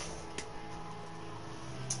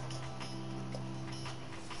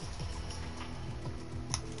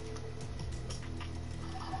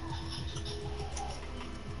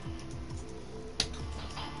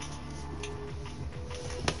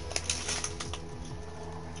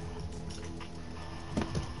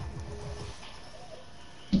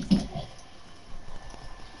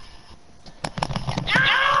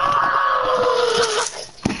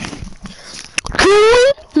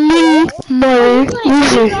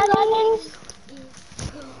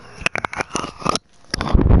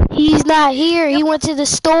 He's not here. He went to the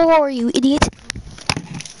store, you idiot.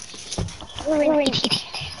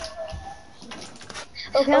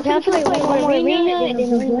 Okay, I'll play one more arena and then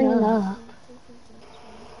we'll join up.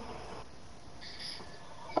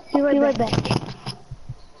 Be right back.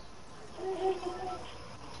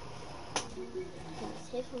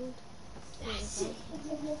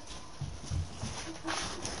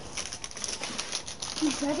 You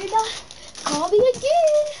better not call me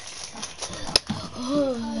again.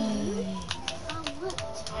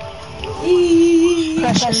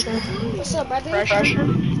 Pressure. What's up, brother? Pressure.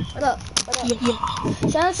 What up? Yeah.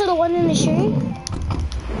 Shout out to the one in the stream.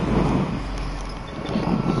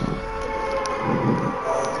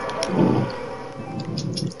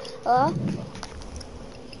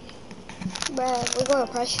 Bruh, we're going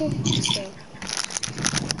to pressure? Okay.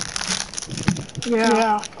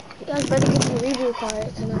 Yeah. You guys better get your reboot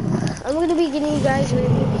card. I'm going to be getting you guys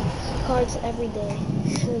reboot cards every day.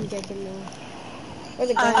 I'm joking though.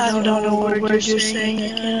 I don't know what you're saying. I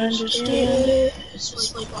can't understand it.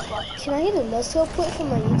 Can I hit a no-scope clip from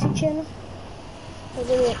my YouTube channel? I'm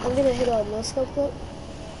gonna hit a no-scope clip.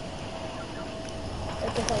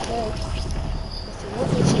 Like if I can. If you want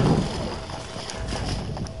me to.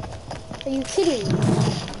 Are you kidding me?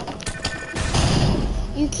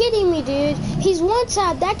 You kidding me, dude? He's one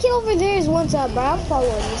side. That kid over there is one side, bro. I'm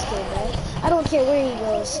following this kid, bro. I don't care where he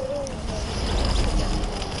goes.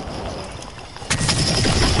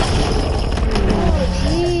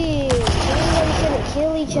 Everybody's gonna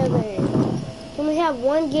kill each other. Can we have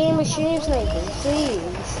one game of stream snipers,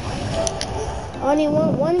 please? I only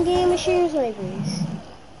want one game of stream snipers.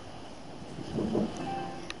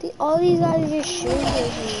 All these guys are just shooting at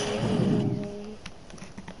me.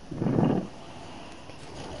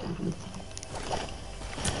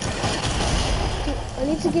 I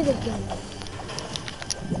need to get a gun.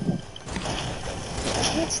 I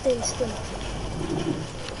can't stand still.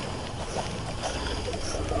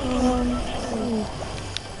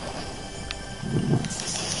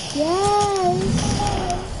 Yes.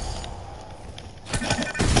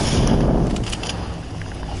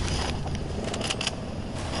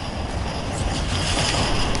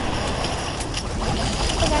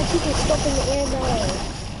 I gotta keep it stuck in the air now.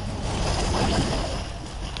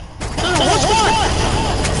 Let's go.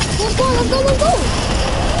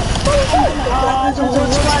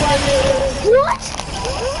 What?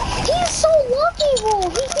 He's so lucky, bro.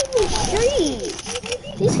 He's in the street.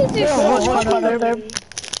 These kids are so lucky.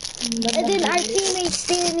 And then our teammate's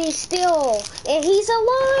standing still. And he's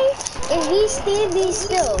alive. And he's standing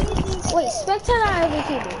still. Wait, spectator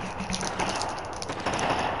MVP.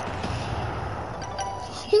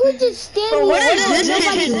 He was just standing still.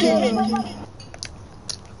 Nobody killed him.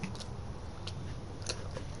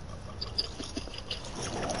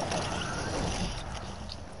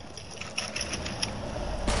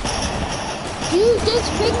 Dude, just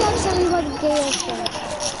pickaxe everybody gave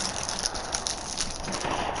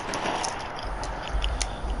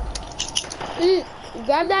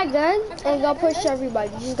Grab that gun and go push everybody.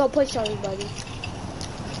 Just go push everybody.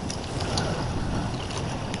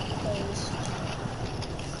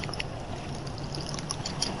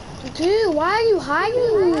 Dude, why are you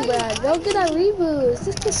hiding, man? Go get a reboot.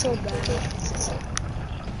 This is so bad.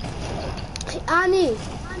 Annie.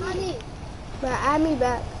 Man, add me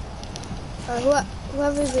back.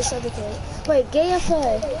 Whoever is this other kid. Wait, GA.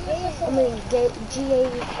 I mean, GA.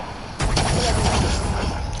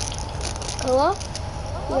 Hello?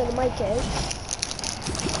 Yeah, the mic is.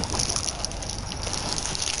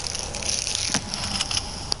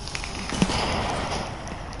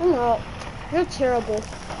 No, you're terrible.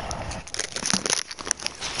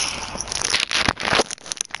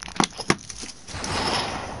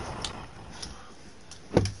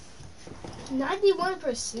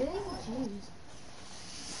 %? Jeez.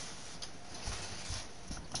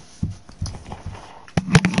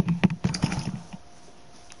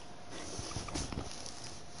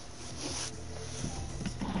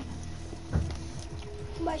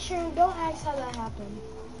 But Sharon, don't ask how that happened.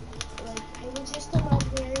 Like, it was just a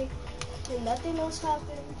library and nothing else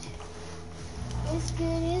happened. It's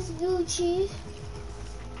good, it's Gucci.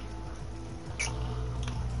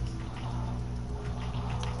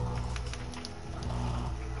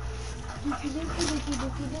 I'm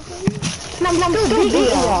still beating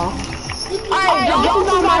y'all. Alright, John's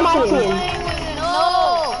on my team. No!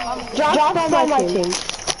 John's on my team.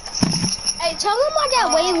 Hey, tell him I got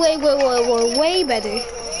way better.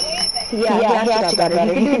 Yeah, he actually got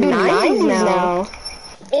better. He can do 90s now.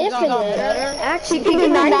 Infinite. Actually, He can do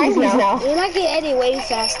 90s now. You're not getting any way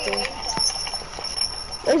faster.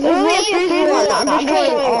 It's really a 3v1. I'm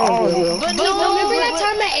destroying all of you. But no, Remember that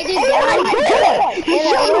time I ended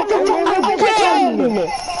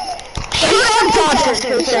Oh my god!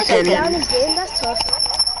 You shut me down again. That's tough.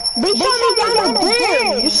 They shut me down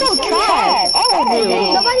again! You're so trash! All of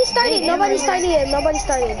you! Nobody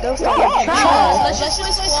started. Don't start. let's just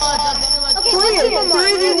switch squads. Okay, what team am I?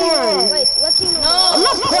 3v1. Wait, what team am I? I'm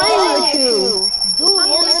not playing with you! Dude,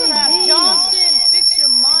 holy crap. Johnson, fix your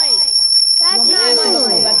mic. That's not my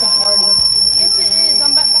mic. Yes, it is.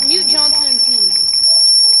 I'm about to mute Johnson and team.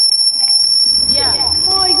 Yeah.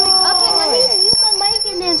 Okay, let me mute my mic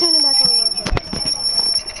and then turn it back on.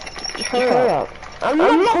 Hurry up. I'm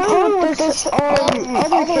not playing with this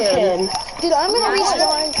other kid. Dude, I'm gonna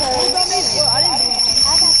respawn because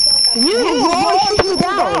You shoot me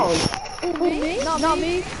down. Not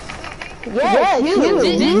me. Yes, you.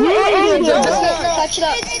 touch it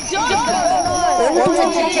up. Dude,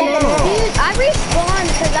 I respawned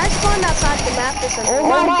because I spawned outside the map or something. Oh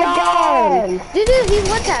my god. Dude, he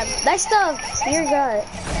one tap. That's the fear god.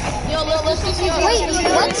 Yo, let's switch up. Wait,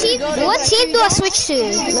 what team do I switch to?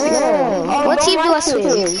 What team do I switch?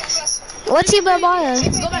 What team am I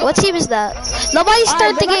on? What team is that? Nobody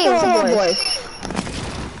start the game.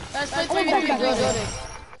 Let's play 3v3.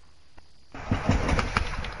 Go.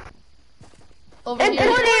 Over And here.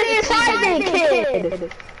 put it inside me,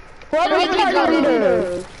 kid. What is the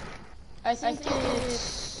leader? I think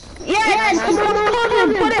it's... Yes, put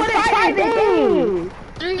it inside me.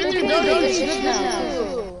 3v3.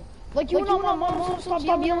 Go. Like, you know my mom, stop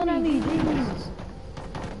yelling at me, Jesus.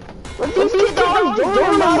 What these kids always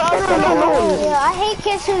doing about Yeah, I hate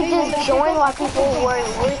kids who just join while people we're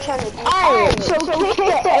trying to do. Alright, so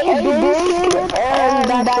kick the A-Big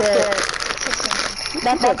and that's it.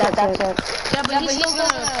 That's it. Yeah, but he's still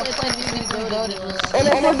gonna play 3v3. And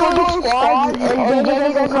if we're doing squads and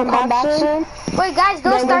JJ doesn't come back soon, Wait, guys,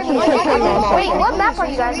 don't then start we the can kick him off. Wait, what map are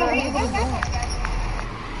you guys on?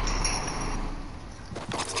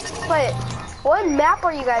 Wait, what map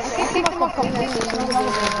are you guys on?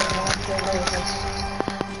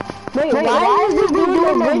 Wait, why is this dude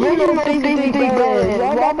doing the original 3v3 goals?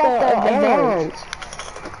 Y'all got the advance.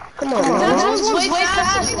 Come on, That's way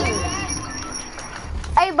faster.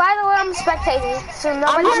 Hey, by the way, I'm spectating, so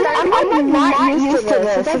nobody start. I'm not used to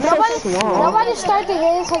this. It's so small. Nobody start the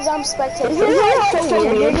game because I'm spectating. Isn't that so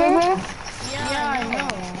weird? Yeah, I know.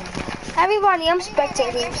 Everybody, I'm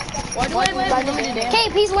spectating. Why do I land on you, Dan?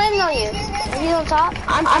 Cape, he's landing on you. Are you on top?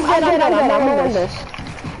 I'm good. I'm on this.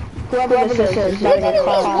 Whoever this is, He's worse than me.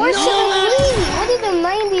 What are the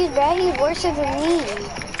 90s, bruh? He's worse than me.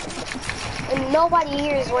 And nobody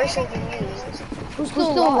here is worse than me. Who's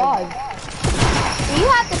still alive? You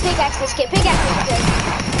have to pickaxe this kid. Pickaxe this kid.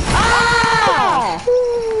 Ah!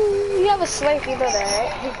 You have a slurp, you know that,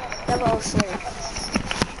 right? You have a whole slurp.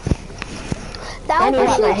 That will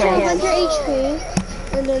put you to 100 HP.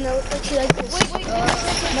 And then I will put you like this. Wait. No,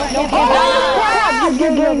 crap! You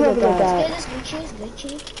gave me that. This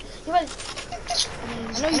glitchy. You want?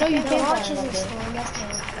 I know you can't. Watch his storm. That's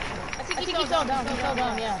fine. I think he fell down.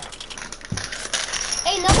 Yeah.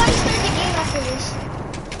 Hey, nobody start the game after this.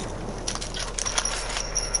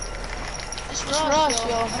 Just rush,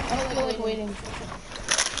 yo. I don't feel like waiting.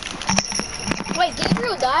 Wait,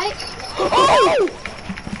 Gabriel died? Oh!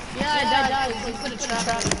 Yeah, I died. We put a trap.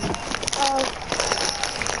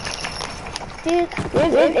 Dude,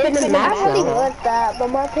 It's I max really now. want that, but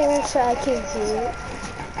my parents said I can't do it.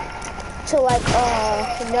 To like,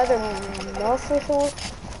 another month or so.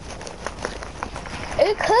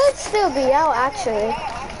 It could still be out, actually.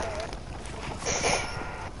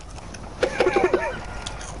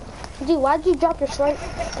 Dude, why'd you drop your swipe?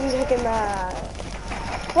 I'm thinking,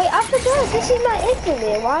 wait, I forgot, this is not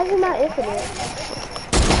infinite. Why is it not infinite?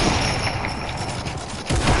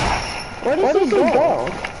 Where did he go?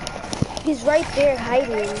 He's right there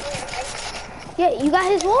hiding. Yeah, you got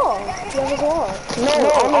his wall. You have his wall. No,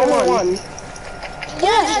 only one.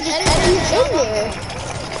 Yeah, he's in there.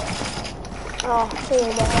 Oh, here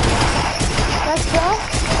we go. Let's go.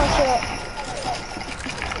 Touch it up.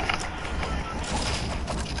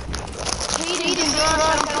 I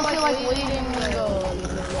don't feel like waiting.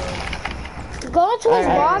 Go into his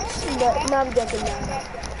box, but no, I'm joking now.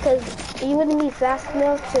 Because you wouldn't be fast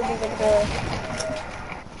enough to be able to.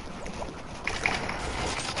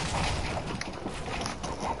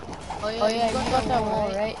 Oh yeah, you got that wall,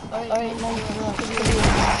 right? Alright, now you can run.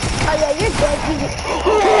 Oh yeah, you're dead.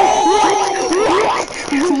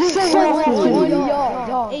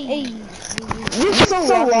 Hey. You're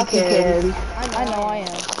so lucky, kid. I know I am.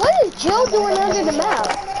 What is Joe doing under the map?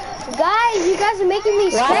 Guys, you guys are making me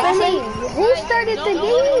spectate. Who started the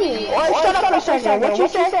game? Oh, shut up for a second. What you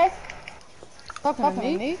say? Talking to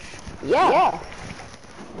me? Yeah.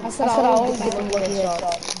 I said I always get the lucky shot.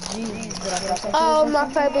 Oh, my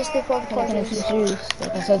fiber's the fourth corner.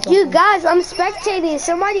 Like I said, You guys, I'm spectating.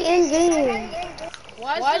 Somebody in game.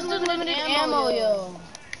 why is there limited ammo, yo?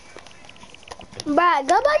 Brad,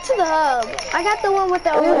 go back to the hub. I got the one with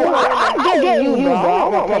the I get you, bro. I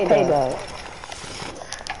don't want payback.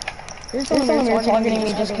 You're telling me you're targeting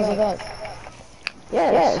me just because of that.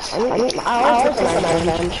 Yes. I always want my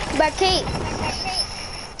revenge. But Kate,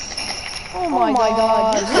 Oh my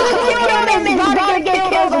god. You gotta get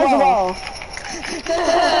killed as well.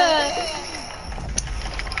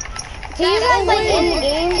 can you guys like end the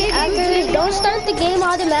game after this? Don't start the game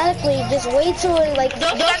automatically. Just wait till it like.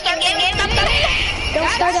 Don't start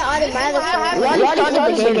it automatically. Why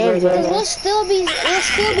start the game? Because we'll still be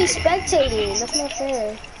spectating. That's not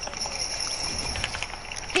fair.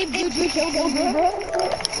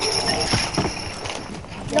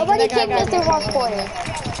 Nobody take Mr. Ross corner.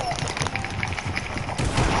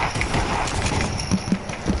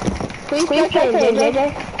 Please play,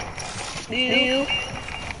 JJ. You.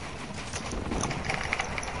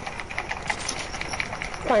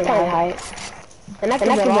 Playing high. And I can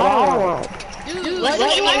get all I want. Dude, let's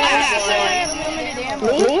get my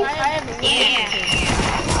password. Me? Yeah.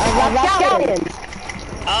 Scouting.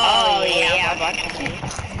 Oh, yeah, I'm about to see.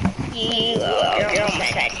 You're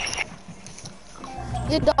almost dead.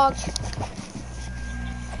 Good dog.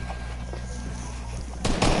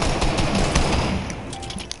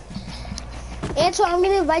 Antoine, I'm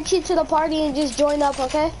gonna invite you to the party and just join up,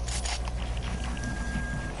 okay?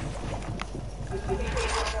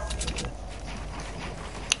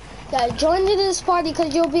 Yeah, join into this party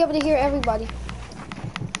because you'll be able to hear everybody.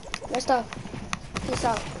 Let's go. Peace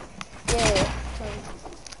out. Yeah.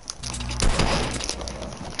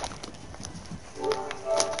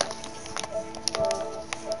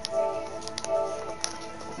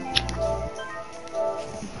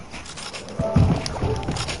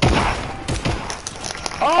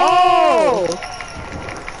 Oh!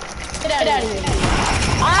 Get out of here.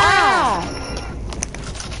 Ah!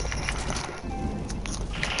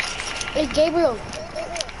 Hey, Gabriel.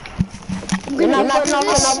 You're not me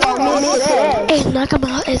neither. Hey, knock him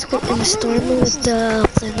out. It's in the storm with the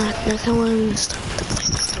knock him out in the storm with the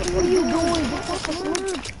plane. What are you doing?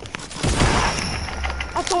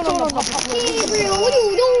 I told him to pop Gabriel, what are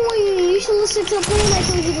you doing? You should listen to the plan I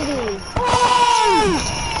told you to do.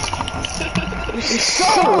 So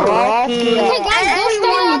lucky. Okay, guys, don't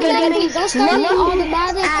start out don't start it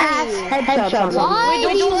automatically. Headshot. Why do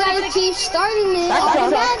you guys keep starting it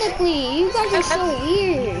automatically? You guys are so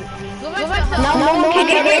weird.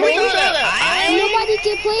 Nobody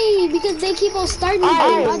can play because they keep on starting it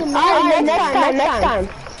automatically. Alright, next time.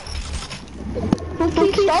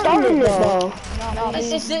 Who keeps starting it though?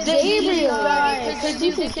 It's Gabriel.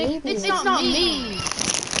 It's not me.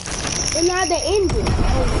 And now the ending.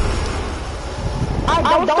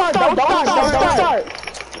 Don't start.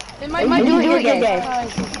 It might do it again.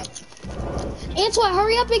 Antoine,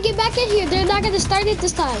 hurry up and get back in here. They're not gonna start it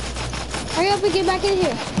this time. Hurry up and get back in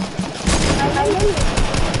here.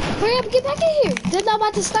 Hurry up and get back in here. They're not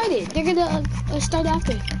about to start it. They're gonna start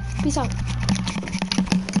after. Peace out.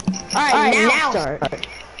 Alright, now start.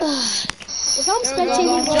 If I'm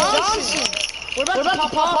spectating Johnson. We're about to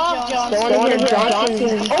pop off, Johnson. I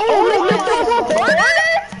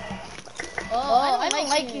don't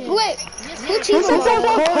like it. Wait, who team This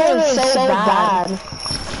is so bad.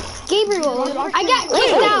 Gabriel, I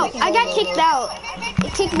got kicked out.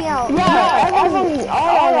 It kicked me out. Yeah,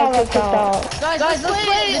 all of us kicked out. Guys, let's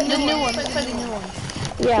play the new one. Let's play the new one.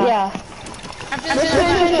 Yeah. Yeah.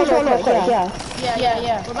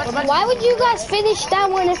 Why would you guys finish that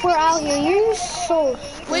one if we're out here? You're so...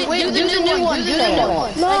 Wait, do the new one. Do the new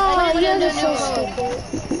one. No, you guys are so stupid.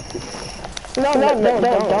 No, don't.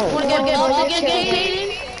 Wanna get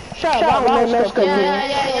Kaden? Shut up, I'm Yeah.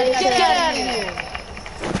 Get out of here.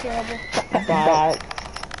 Bye.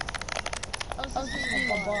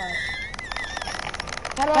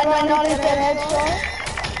 How do I not get headshot?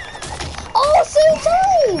 Oh, same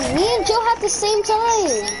time! Me and Joe had the same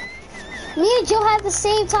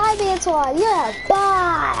time. Antoine. Yeah,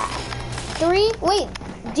 bye. 3, wait,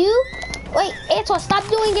 Antoine, stop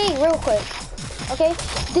doing A real quick. Okay?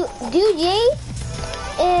 Do J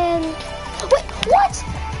and... Wait, what?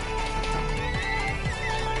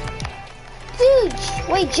 Dude,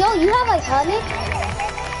 wait, Joe, you have iconic?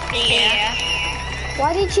 Yeah.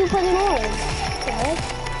 Why didn't you put it on? Okay.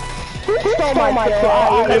 Who stole my kill?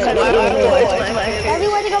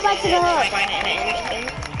 Everybody go back to the hub.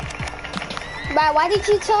 But why did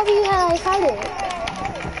you tell me you had iconic?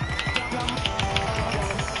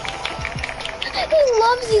 He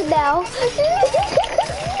loves you now.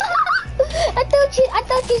 I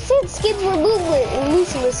thought you said skins were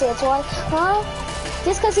useless, Antoine. Huh?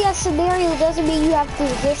 Just because he has scenario doesn't mean you have to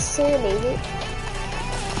just serenade it.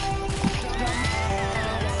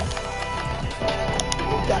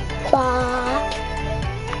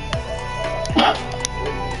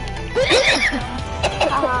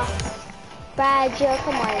 Bad Joe,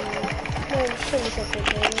 come on.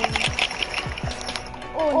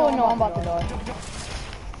 Oh no, I'm about to die.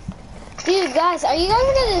 Dude, guys, are you guys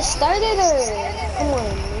gonna start it or? Come on,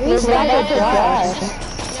 restart it.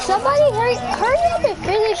 Somebody hurry up and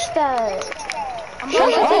finish that. It's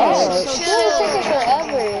really taking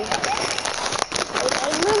forever. I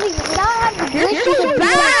really now have the glitch. You're so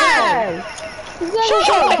bad! Shut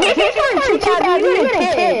up! You're too bad, you're gonna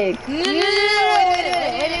kick. No, wait.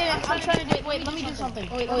 I'm trying to do it. Wait, let me do something.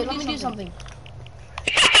 Let me do something.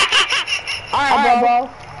 Alright, bro.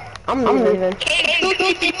 I'm leaving.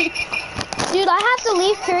 Dude, I have to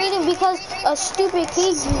leave creative because a stupid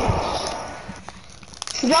kid.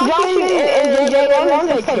 Johnson and JJ want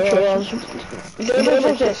to take kills. They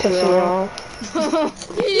were just pissing me off.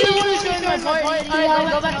 You want to join my party? Alright,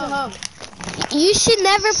 go back to home. You should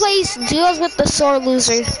never play duos with the sore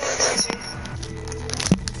loser.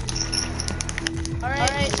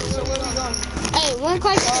 Alright, so where are we going? Hey, one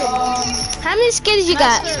question. How many skins you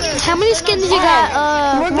got? How many skins you got?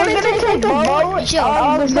 We're gonna take a vote.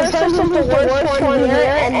 Joe. The person who's the worst one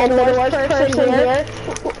here and the worst person here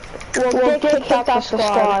will get kicked off the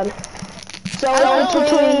squad. So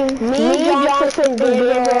between me, Johnson,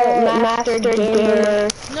 Gabriel, Master Gamer,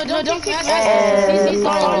 No, don't kick and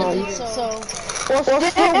so. well,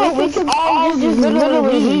 still, we could all just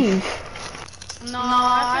literally leave. No,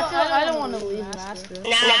 I don't want to leave Master.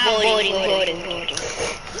 Nah, voting.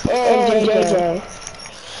 And JJ.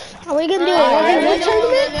 Are we gonna do a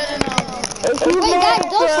tournament? If you Wait, guys,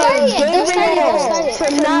 don't start it. Don't start it. to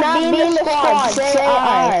not be in the squad, say I.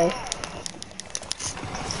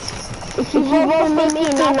 If you vote for me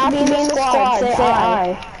to not be in the squad, say I.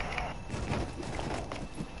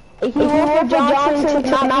 If you vote for Johnson to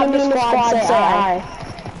not be in the squad, say I.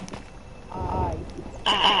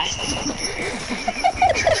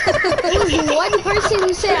 One person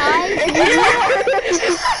who said I.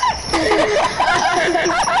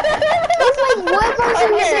 It's like one person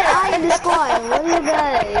who said I in the squad. What is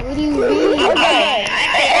that? What do you mean?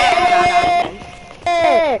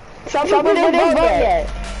 Hey, some people didn't vote yet.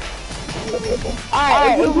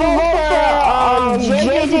 Alright, if you vote for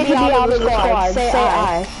JJ to be on the squad, say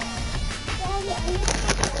aye.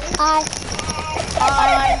 Aye.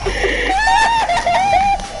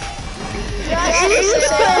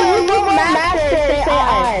 You vote Master, say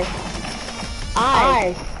aye.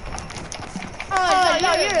 Aye. Oh, no,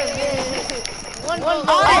 you're a bitch. One vote.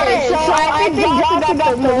 Alright, so I think Johnson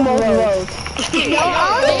got the most votes. No, I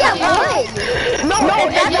only got one. No,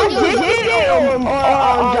 that's JJ or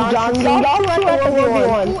Johnson. Y'all two at the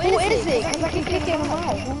 1v1. Who is it? Because I can kick him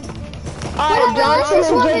out. Alright, Johnson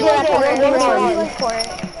and JJ at the 1v1. Let's for it.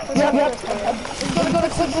 Yep. Go to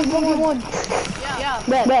click 1v1.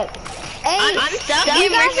 Bet. Hey, I'm stuck you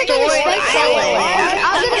in guys are gonna Restored spectate. Island.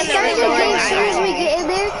 I'm gonna start the game as soon as we get in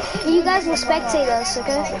there. You guys will spectate us,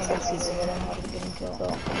 okay?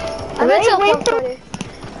 I'm gonna tell Popcorn.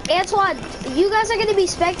 Antoine, you guys are gonna be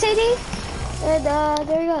spectating, and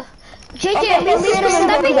there you go. JJ,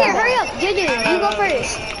 step in here, hurry up. JJ, you go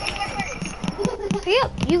first. Hurry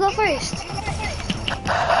up, you go first.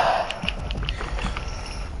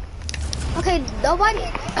 Okay, nobody.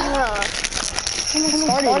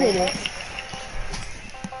 Started it.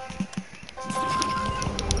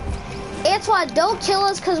 Antoine, don't kill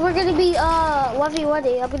us because we're gonna be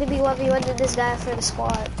 1v1ing. I'm gonna be 1v1ing this guy for the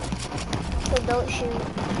squad. So don't shoot.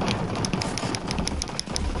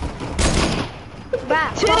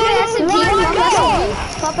 Brad,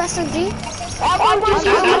 pop SMG.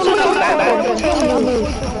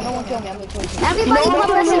 Everybody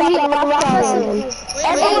pop SMG.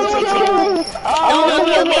 Don't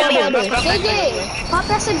kill me. JJ, pop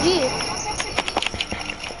SMG.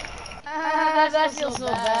 That feels so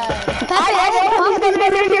bad.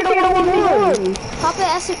 Pop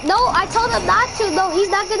SMG. No, I told him not to. No, he's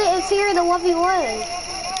not gonna interfere in the 1v1.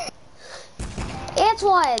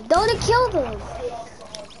 Antoine, don't kill them.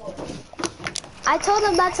 I told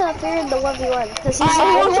him not to interfere in the 1v1 because he's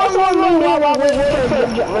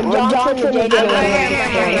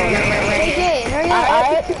JJ, hurry up.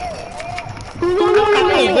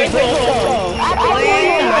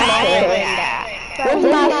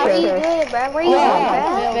 Where you good, bro? Where you at,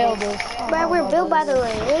 bro? Bro, we're built by the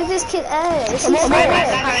way. Where's this kid at? Is he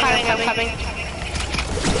I'm coming.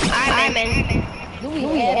 I'm in.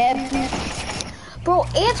 Bro,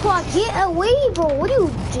 Antoine, get away, bro. What are you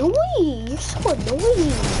doing? You're so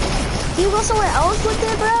annoying. Can you go somewhere else with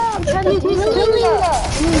it, bro? I'm trying to do something.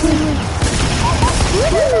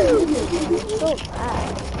 So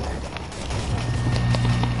bad.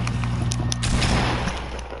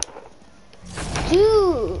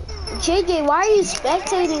 Dude, JJ, why are you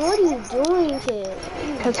spectating? What are you doing, kid?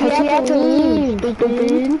 Because he had to leave,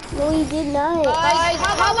 stupid. No, he did not.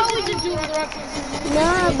 How about we just do the rest of the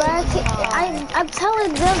Nah, but I'm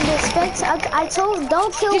telling them to spectate. I told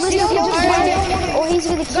don't kill this kid or he's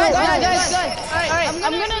gonna kill us. Alright,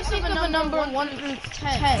 I'm gonna think of a number 1 through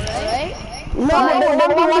 10, alright? No,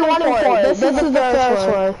 this is the first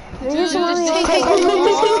one. This is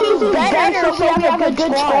better so we have a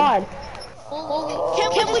good squad.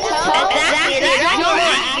 Can we tell? That's more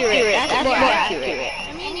accurate. That's more accurate.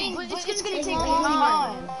 I mean, but it's gonna take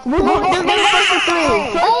time. We're going first to 3.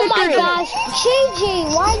 Oh my gosh, JJ,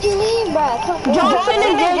 why'd you leave, bro? Johnson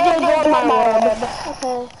and JJ go to my mob.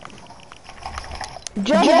 Okay.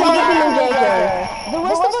 Johnson and JJ. The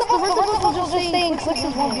rest of us will just stay in clicks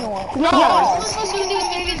as 1v1. No. We're supposed to do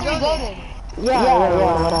 3 goaded. Yeah.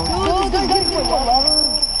 Dude, they're good for love.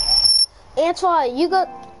 Antoine, you got.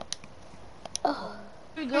 Oh.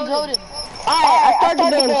 Goaded. Alright, I started the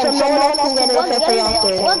game, so no one else can get it except for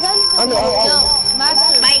y'all. What guns?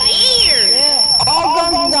 Master. My ears. All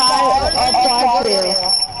guns die applied to.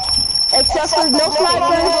 Except for no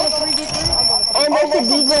snipers, and there's a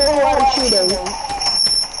DJ who I'm shooting.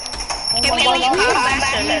 Can we leave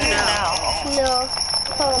combat now? No.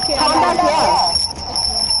 Combat what?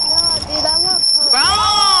 No, dude, I want. Bro,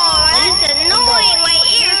 that's annoying. My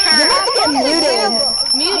ears You're hurt. about to get muted.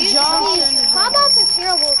 Mute Johnson. Combats are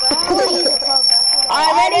terrible, bro. I don't want to use a combat.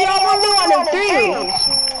 Alright, ready? Y'all want to do one in 3,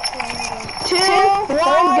 2,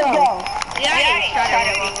 1, go.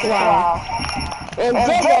 Wow. And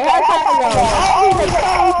JJ, how's that going? Oh, they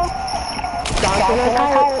come. Johnson and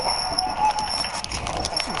Kurt.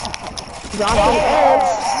 Johnson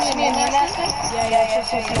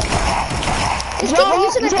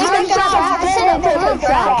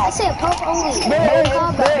I said pump only. There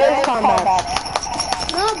is combat.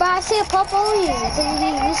 No, but I said pump only.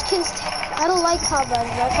 This kid's. I don't like combat,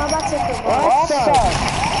 bro. Combat's a good one. What's up?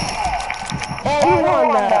 And who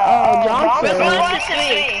won that? Johnson.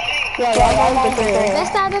 Yeah, y'all won the 3.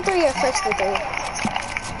 Best out of 3 or first to 3?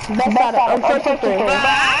 Best out of first to 3.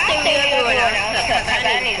 I think we're going to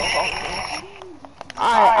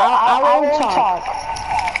Alright, I won't talk.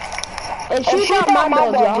 And shoot out my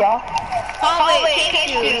build, y'all. Hallway,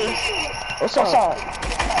 excuse. What's up?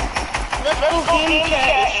 Let's go game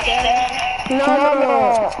chat instead. No.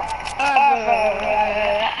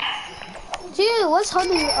 Dude, what's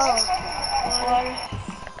honey? Oh.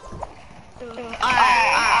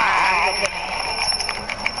 Alright.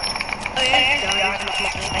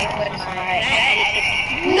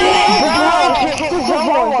 No,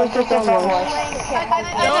 it's just almost.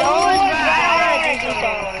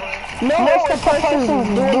 No, it's the person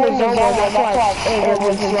doing the zone, that's why it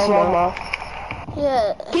was in slow-mo.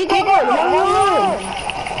 Yeah. Keep going, run.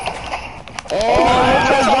 And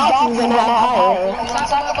looks like Johnson's gonna have higher.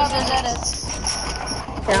 Talk about those edits.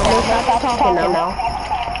 Yeah, I'm gonna stop talking now.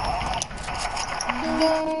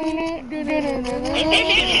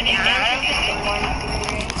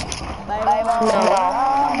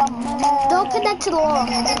 Don't connect to the wall.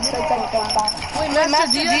 Wait,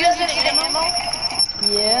 Master, do you guys get ammo?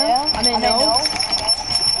 Yeah. I mean, no.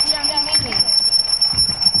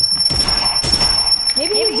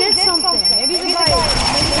 Maybe he did something. Maybe the guy.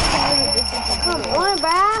 Come on,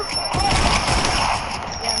 bruh.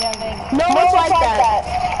 No, it's like that.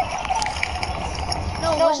 No,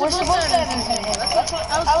 we're supposed to.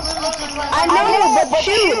 I know, but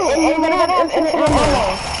shoot, and you're gonna have infinite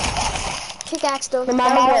ammo. Pickaxe them. No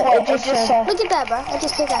matter what, it just says. Look at that, bro. I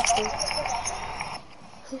just pickaxed him.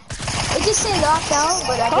 It just said knocked out,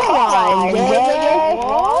 but I Come on, Jay.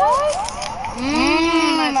 What?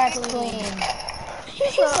 That's clean. That's clean.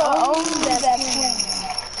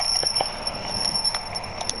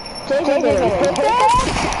 JJ didn't hit that?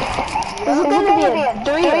 Is it gonna be a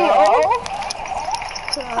 3-0?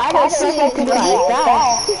 I don't think I could like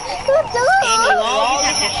that. What the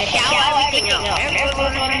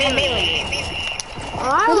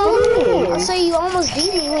I'll say you almost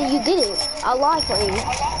beat me when you did it. I'll lie for you.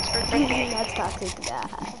 That's toxic.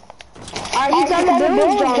 Alright, he's on the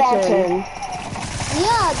build, Johnson.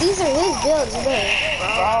 Yeah, these are his builds, man.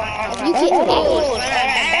 You can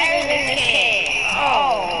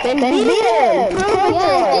Then beat him!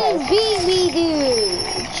 Yeah, then beat me, dude.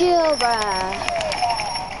 Chill, bruh.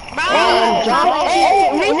 And drop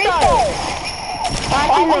it. Restart!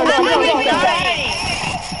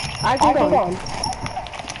 I can go.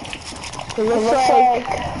 It looks like...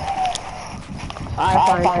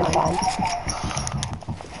 Alright, fine.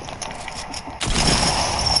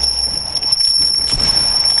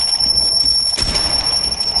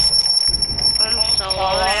 I'm so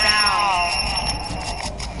loud.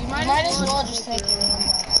 You might as well just take it.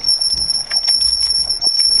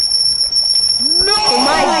 No! Oh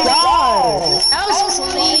my god! That was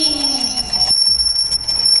clean.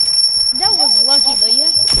 That was lucky though,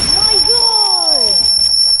 yeah? My God!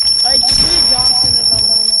 Alright, just do Johnson or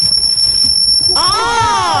something.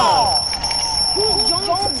 Ah! Who's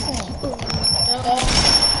Johnson?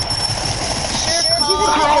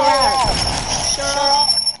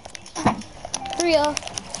 Three up.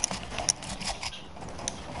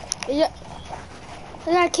 Yeah.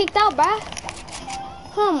 I got kicked out, bruh.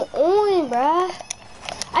 Come on, bruh.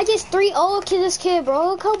 I just 3-0 to this kid,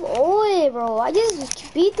 bro. Come on, bro. I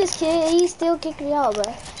just beat this kid and he still kicked me out,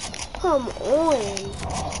 bruh. Come on.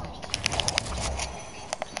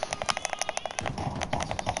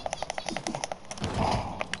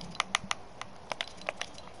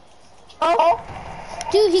 Oh?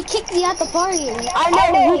 Dude, he kicked me out the party. I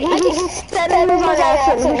know, he just said it was on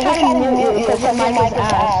accident. He tried to mute you because of Michael's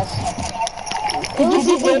ass. Did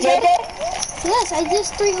you beat JJ? Yes, I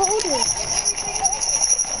just 3-0'd him.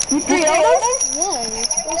 You 3-0'd him?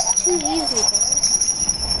 Yeah, it's too easy, bro.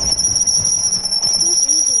 Too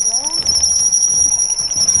easy, bro.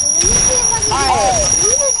 Let me see if I can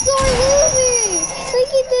He's a sore loser.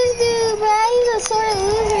 Look at this dude, bro. He's a sore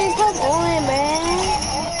loser. Come on, man.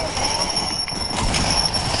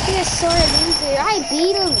 He's a sore loser. I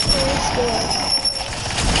beat him.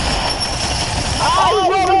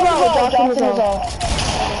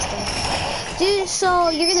 Dude, so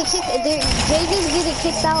you're gonna kick, JJ's getting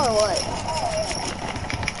kicked out or what?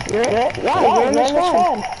 You're in the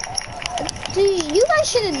squad. Dude, you guys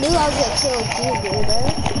should have knew I was gonna kill you, dude,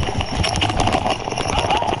 man.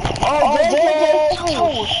 Oh, JJ.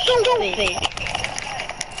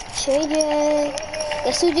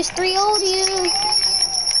 Guess who just 3-0'd you?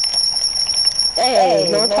 Hey,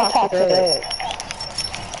 no toxic.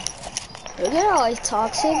 You're always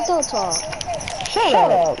toxic, don't talk. Shut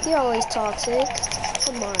up. You're always toxic.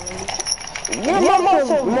 Come on. You're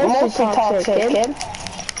mostly toxic, kid.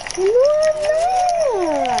 No,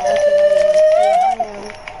 I'm not.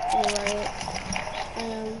 Okay, I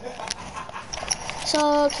am.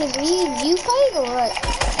 So, can Should you fight or what?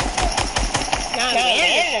 No,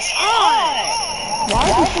 man, it's hard. Why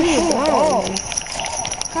is he shooting down?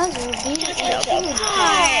 Cause we're beating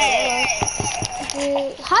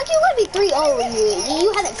how'd you let me 3-0 you? You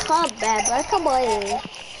had a combat, bro. Come on.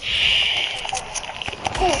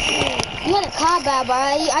 You had a combat, bro.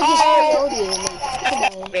 I just told you.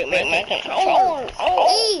 Like, come on.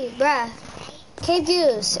 Hey, bruh. Cave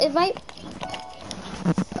Juice, invite.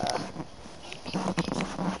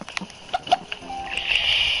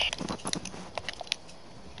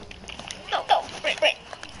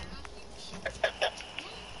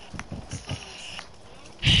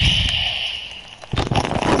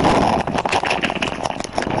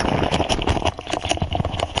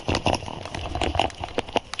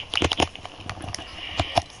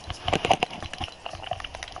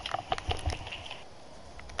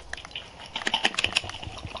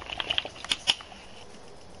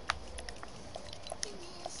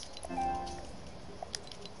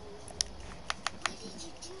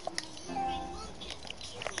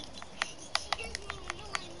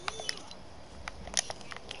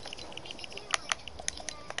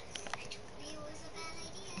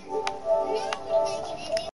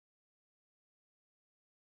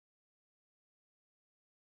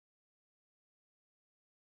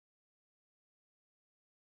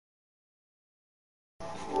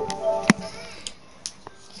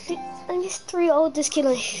 I just 3-0 this kid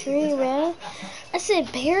on stream, man. That's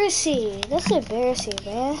embarrassing. That's embarrassing,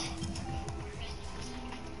 man.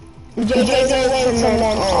 JJ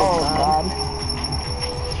cement. Oh god.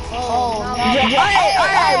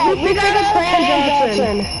 Alright, we got a plan,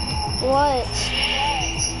 Johnson. What?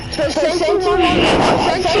 So since you won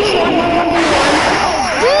 1v1.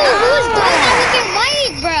 Dude, who's doing that with your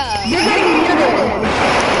mic, bro? You're getting muted.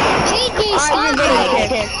 JJ, stop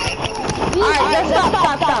it. Alright,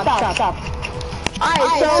 stop.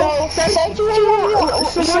 Alright, so since you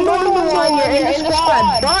won 1v1, you're in the squad,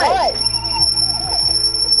 but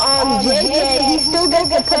JJ, he still gets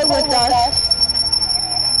to play with us.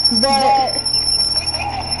 But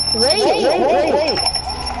wait.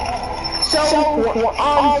 So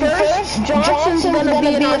first, Johnson's gonna be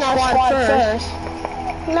in our squad first.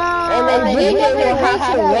 No, and then JJ will have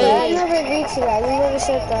to wait. I never agreed to that. You never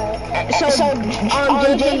said that. So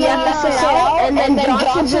JJ, you have to sit out, and then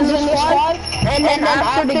Johnson's in the squad, and then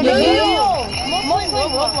after the game.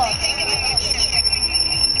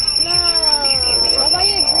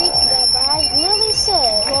 Nobody agreed to that, bro. I literally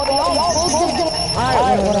said.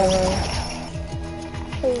 Alright, whatever.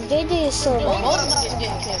 JJ is so low.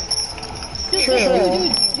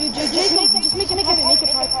 Dude, just make it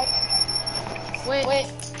private. Wait.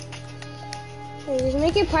 Just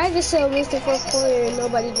make it private so it moves to fourth quarter and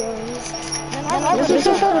nobody joins. I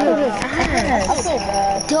feel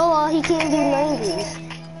bad. Duh, he can't do 90s.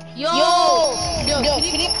 Yo, can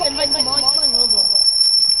you invite my mom? He's playing Roblox.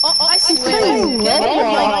 Oh, I swear.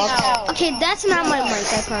 Okay, that's not my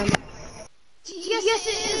mic, I promise. Yes,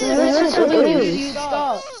 it is.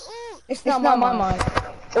 Stop. It's not my mic.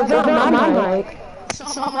 It's not my mic.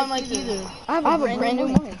 It's not my mic either. I have a brand new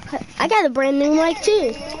mic. I got a brand new mic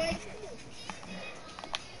too.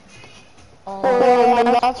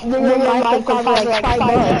 That's the new mic for like $5.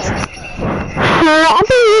 I'm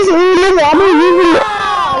gonna use it. I'm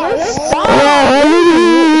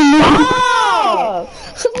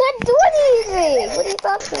not doing anything. What are you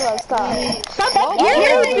talking about? Stop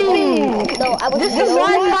irritating. No, I was. This is why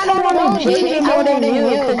I kind of want to JJ more than you,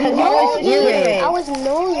 because you're always irritating. I was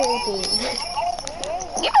nose irritating.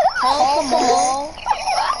 Call them all.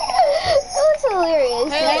 That was hilarious.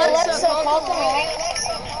 Hey, Alexa, call them all.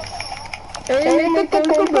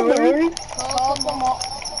 Call them all.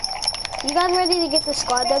 You guys ready to get the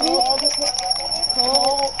squad W?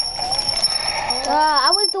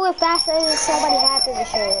 I was doing faster than somebody had to the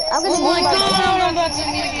show. I'm gonna Oh my god, I'm about to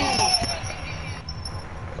mute you.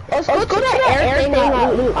 Let's go to air thing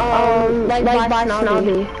like by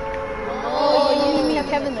Snobby. Oh, you mean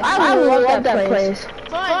Kevin the I love that place.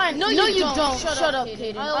 Fine. No, you don't. Shut up,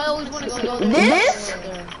 Kaden. I always want to go there. This?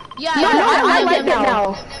 Yeah, No, I like it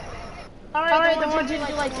now. Alright, then we're doing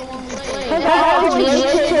like the one we played.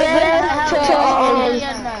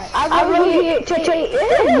 I really to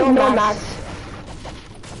no max.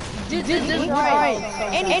 Dude, this is right.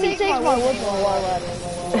 And he takes my wood for a while.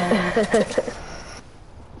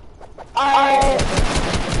 Alright.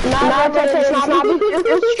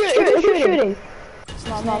 It's shooting.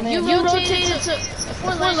 You rotated to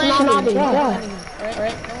before landing.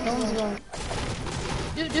 Alright, no one's going.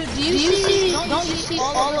 Dude, do you see? Don't you see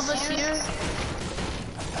all of us here?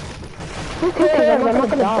 Who cares? I'm not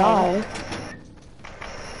gonna die.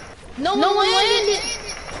 No one landed.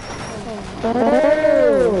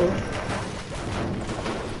 Oh.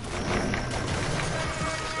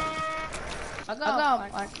 I got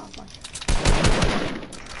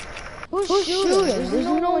Who's shooting? There's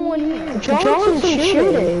no one here. Johnson's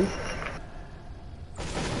shooting.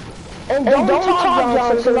 And don't talk,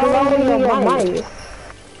 Johnson, I don't need your mic.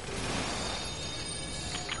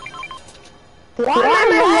 Why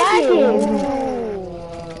am I lagging?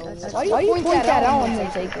 Why you point that out on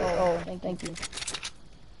this? Oh, thank you.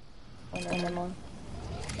 Oh, no, never mind.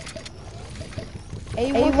 Hey,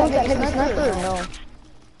 you want that heavy sniper or no?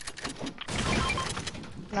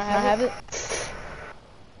 Can I have it?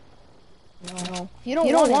 No. If you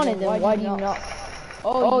don't want it, then why do you not?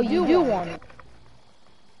 Oh, you do want it.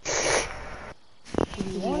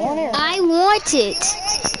 I want it.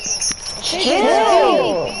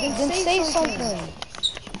 Then say something.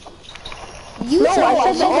 You no, I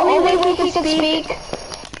said the only way we can speak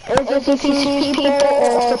is if he sees people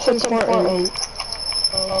or if it's important.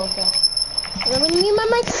 Oh, okay. Let me mute my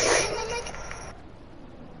mic.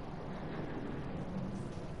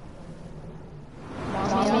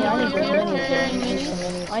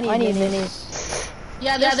 I need minis.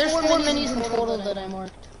 Yeah, there's 4 minis in total that I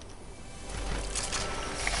marked.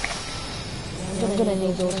 I'm gonna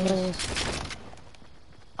need those minis.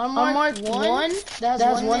 I marked one that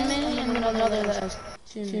has 1 mini and then another that has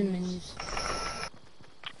 2 minis.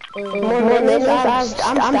 More minis?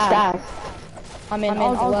 I'm stacked. I mean,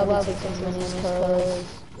 I'll love take some minis because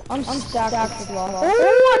I'm stacked with lava. Oh,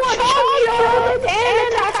 a and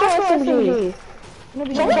an actual SMG. Don't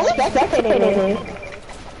spectate me.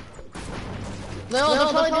 They'll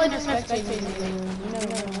probably do spectating me. You never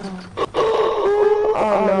know. Oh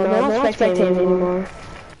no, they're not spectating anymore.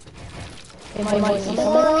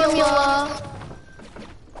 Formula.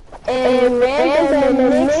 And random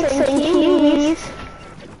mix and keys.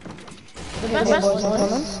 The best one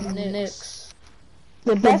is Nyx.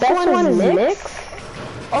 The best one is Nyx?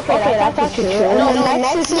 Okay, that's true. No,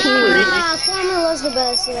 Nyx is Nah, Formula's the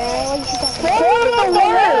best, man. What you talking about?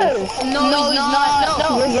 Formula! No, he's not. No,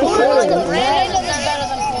 Formula's Brandon is better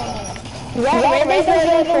than Formula. Brandon's better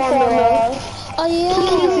than Formula. Oh yeah,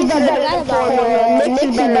 Keys is better than Formula. Nyx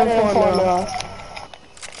is better than Formula.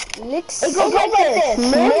 Nyx? It goes like this.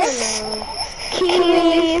 Nyx,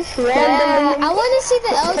 keys, random. I want to see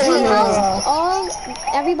the LG house.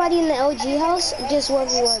 Everybody in the LG house just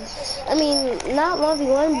 1v1. I mean, not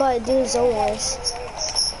 1v1, but do zone wars.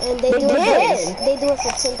 And they do it. They do it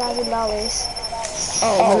for $10,000.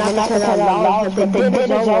 Oh, not $10,000, but they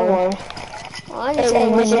did a zone war. I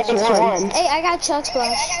understand. Hey, next one. Hey, I got Chuck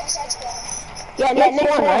Splash. Yeah, next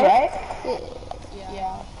one, right?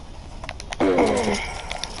 Yeah.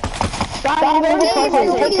 Guys,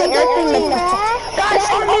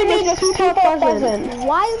 I need a 2,000.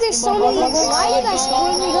 Why is there so many? Why are you guys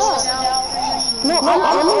splitting it up? No, I'm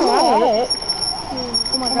not it.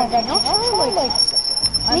 Oh my god,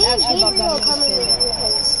 Me and Gabriel are coming to your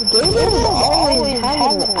place. Gabriel is always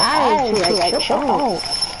having an attitude, like, shut up.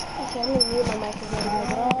 Okay, I'm gonna mute my mic again.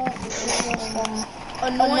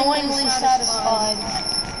 Annoyingly satisfied.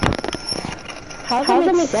 How does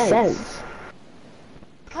that make sense?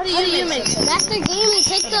 How do you make sense? Master Gaming,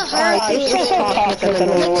 take the hurricane.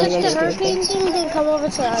 Take the hurricane thing, then come over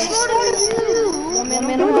to us.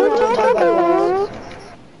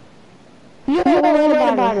 You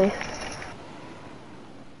don't about it.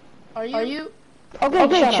 Are you?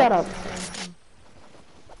 Okay, shut up.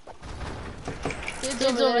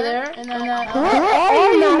 Kids over there, and then Where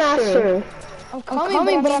are you, Master? I'm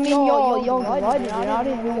coming, but I mean, y'all blood, and I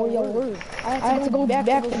didn't know where y'all were. I had to go back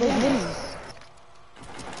to those minis.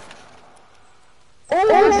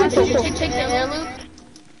 Oh, did you take the air loop?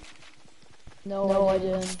 No, I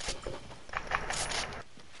didn't.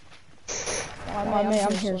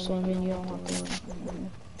 I'm here, so I mean, you don't have to.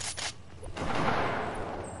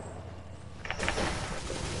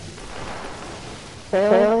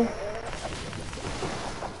 Really?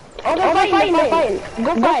 Oh, they're fighting.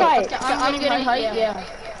 Go fight. I'm getting hyped, yeah.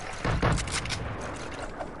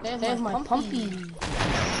 There's my pumpy.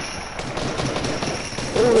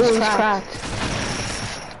 Ooh, it's cracked.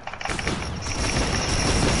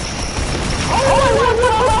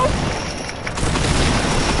 Oh,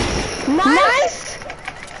 nice!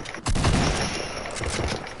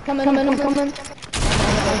 Coming.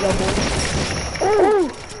 Ooh!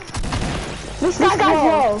 This guy's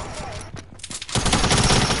low.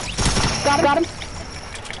 Got him.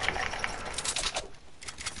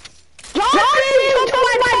 Johnson, took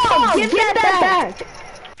my phone! Give that back!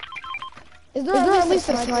 Is there at least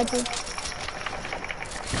a sniper?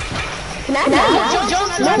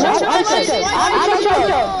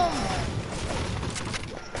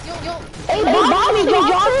 Hey, Bobby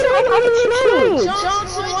Johnson,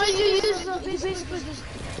 Johnson, why did you use the basically just...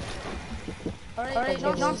 Alright,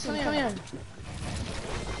 Johnson, come here.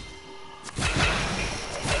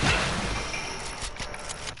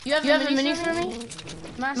 You have a mini for me?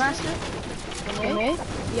 Master? Okay.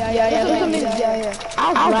 Yeah. I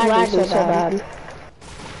was lagging so bad.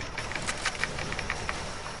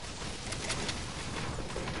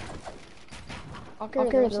 I'll carry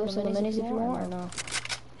the rest of the minis if you want or no.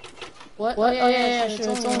 What? Oh yeah,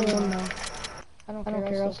 sure. It's only one now. I don't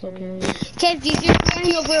care, I'll still carry it. Okay, do you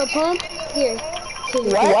carrying over a pump? Here.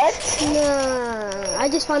 What? Nah, I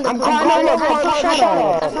just found the pump. I'm calling a pump. Shut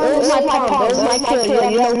up. Where's my pump? Where's my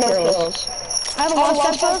kill? You have no kills. I have a one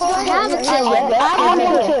step I have a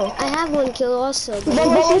kill. I have one kill also. Then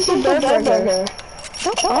let's use the burger.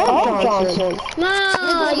 Shut up, Johnson.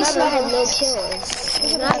 No, you still have no kills.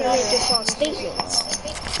 You're not gonna make your false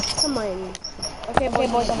statements. Come on. Okay, boys,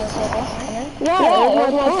 on this level. Yeah,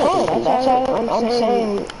 there's my pump. That's all I'm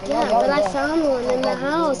saying. Yeah, but I found one in the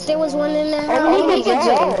house. There was one in the house. Oh, we need to go.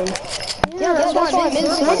 Yeah, that's why I didn't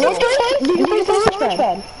miss it. Did you take the launch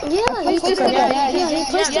pad? Yeah, he took it. Yeah, he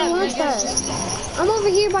placed the launch pad. I'm over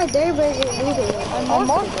here by Derberg and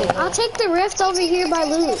looting. I'll take the rift over here by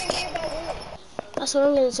loot. That's what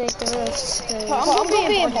I'm gonna take the rift. I'll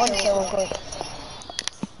be in one kill real quick.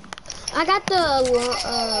 I got the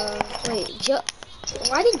wait,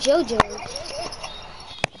 why did Joe join?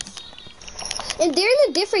 And they're in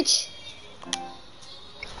a different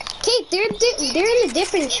Kate, they're in a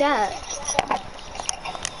different chat.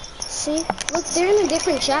 See? Look, they're in a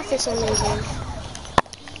different chat for some reason.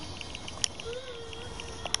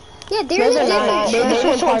 Yeah, they're in a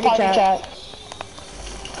different party chat.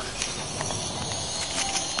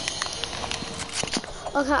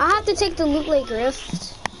 Okay, I have to take the Loot Lake Rift.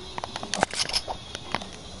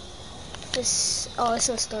 It's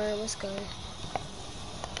a storm, let's go.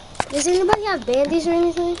 Does anybody have bandies or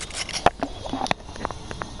anything?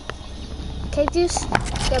 Cake juice? You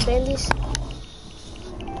got bandies?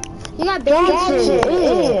 You got bandies?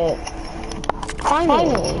 Idiot.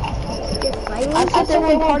 Finally. You're fighting? I thought they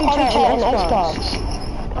were in party chat and Xbox.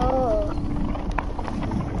 Oh,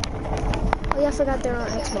 yeah, I forgot they're on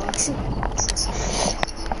Xbox.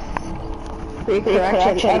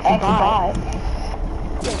 Correction, Xbox.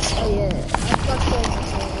 Yes, oh yeah. Xbox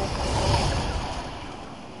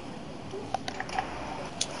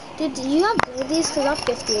Dude, do you have bandies? Cause I'm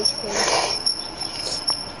 50 HP.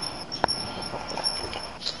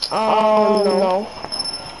 Oh, no.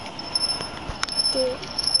 Dude,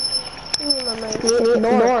 give me my mic.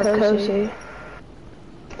 Nor cozy.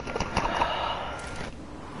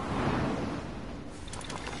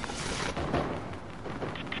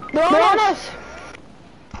 They're on us!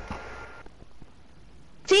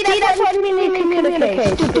 See, that's what we need to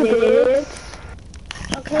communicate, stupid.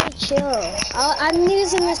 Okay, chill. I'm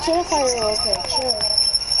using this campfire real quick. Chill.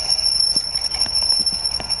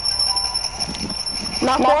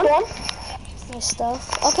 Knock one? Nice stuff.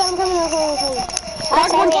 Okay, I'm coming. I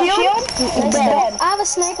have one shield? Nice stuff. I have a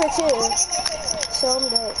sniper too, so I'm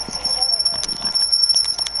dead.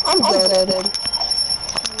 I'm dead.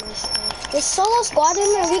 There's solo squad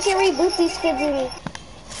in there. We can reboot these kids and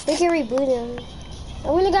we can reboot him.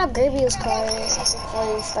 I'm gonna grab Gabriel's car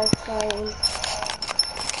before he starts crying.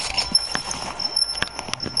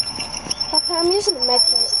 Okay, I'm using the med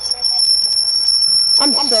kit.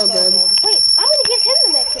 I'm so good. Wait, I'm gonna give him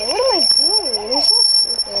the med kit. What am I doing? You're so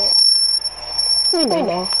stupid. We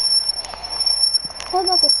know. I was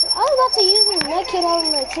about to use this med kit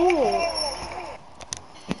on my teammate.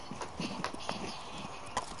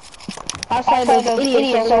 Outside those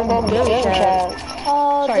idiots on both game chat.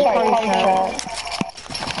 Oh, Sorry, party chat.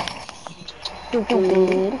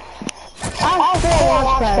 Stupid. I have 4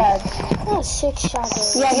 launch pads. Oh, 6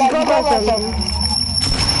 shotguns. Yeah, you go both of them.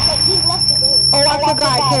 Wait, he left the game. Oh, I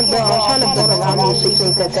forgot I can't build. I was trying to build around you so you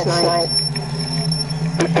can get snipe.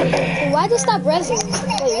 Why'd they stop resin?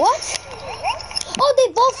 Wait, what? Oh, they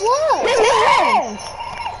both left!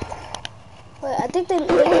 Wait, I think they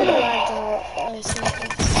lagged out or something.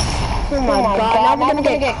 Oh my god, now we're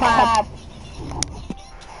gonna get clapped.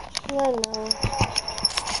 I know.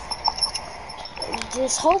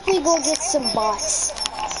 Just hope we go get some bots.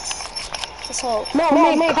 Just hope. No,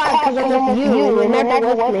 make clap because I'm with you. You're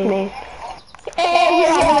never with me. Hey, you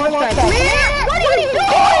have a launch pad. Man, what are you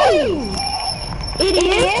doing?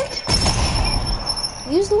 Idiot!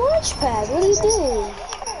 Use the launch pad. What are you doing?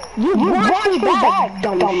 You want me back,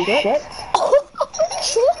 dumb shit.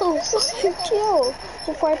 Chill.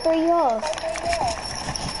 Before I throw you off.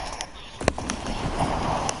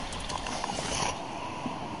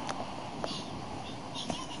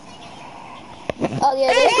 Oh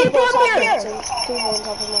yeah, hey, there's people on top of here. the mountain. People on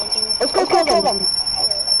top of the mountain. Let's go kill them.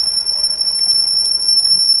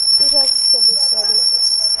 You guys get this steady.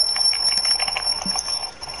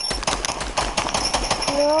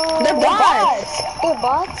 No. They're bots. They're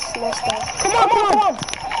bots? No stuff. Come on.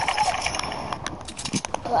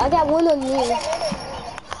 I got one on me.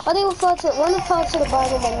 Oh, they will fall to, one fell to the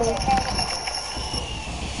bottom on me.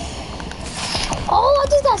 Oh, I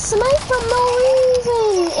just got sniped for no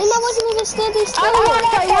reason. And I wasn't even standing still.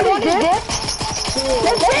 What is this?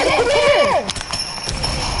 Let's come here.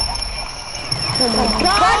 Oh my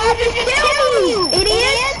God, you just killed me,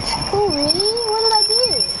 idiot. Who, me? What did I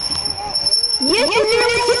do? Yes, you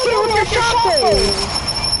nearly killed me with your shotgun.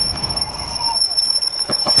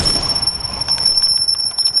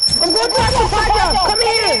 I'm going to the fire. Come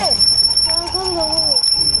here. Come.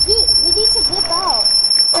 Dude, we need to dip out.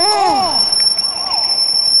 Oh.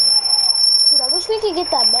 Dude, I wish we could get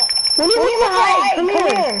that back. We need to hide. Come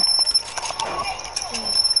here.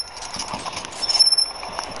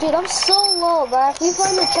 Dude, I'm so low, bro. If you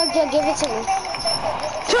find the truck, just give it to me.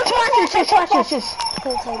 Watch this.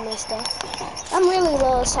 Can't claim my stuff. I'm really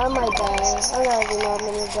low, so I might die. I don't even know I'm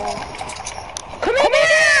gonna die. Come here.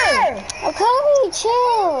 I'm coming,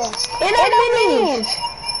 chill. In our minis.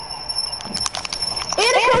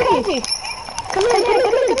 In a cookie. Come in.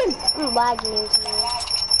 I'm lagging into you.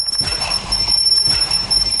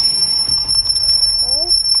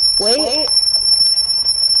 Wait.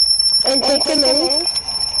 And take them in.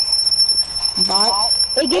 Bot.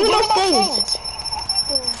 Hey, give me those things.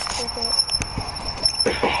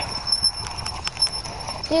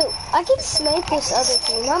 Dude, I can snipe this other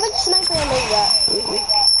team. How much sniper ammo you got?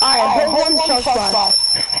 Alright, hold one shot spot.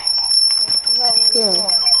 Yeah.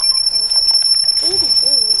 83.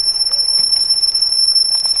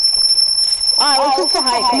 Alright, let's go for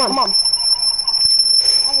height. Come on. I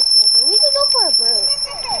have a sniper. We can go for a brew.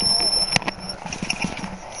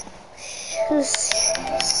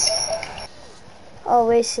 Oh,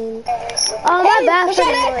 racing. Oh, my bad for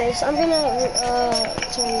the noise. I'm gonna,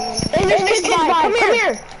 turn Hey, this kid's by. Come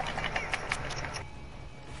here.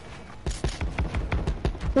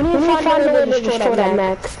 We need to find a way to destroy that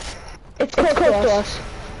mech. It's close to us.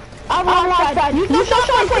 I'm outside. You shot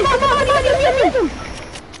my place. Come on.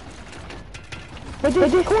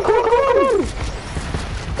 Come on.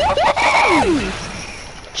 Yay!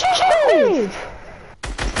 Chief!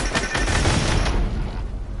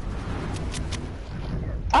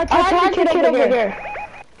 I tried to kid over here.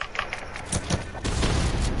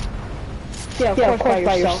 Yeah, of course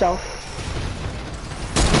by yourself.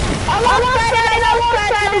 I'm outside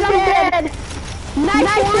and I'm dead.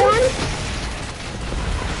 Nice one.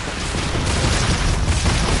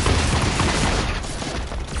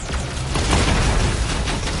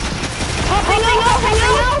 Hopping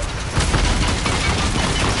out.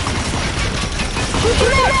 Shoot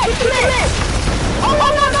him in. Oh,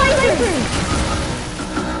 I'm not sniping.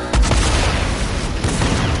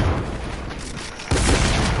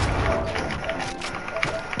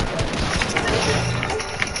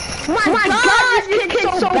 My God, this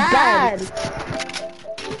kid's so bad.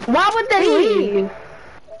 Why would they leave?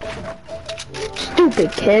 Stupid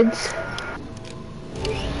kids.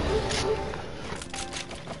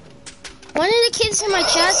 One of the kids in my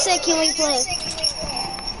chat said, can we play?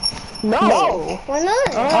 No. Why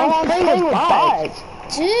not? I'm playing with bots.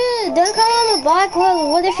 Dude, don't come on the block.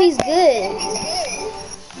 What if he's good?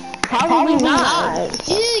 Probably not.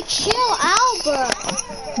 Dude, chill out, bro.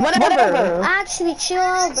 Whatever. Actually, chill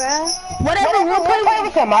out, bro. Whatever, we'll play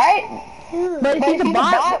with him, alright? But if he's a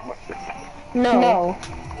bot, no.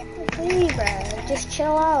 Please, bro. Just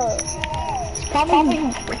chill out. Probably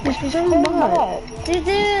he's a bot. Dude,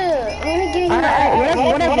 I'm gonna give you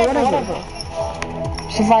Whatever.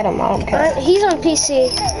 Just invite him, I don't care. he's on PC.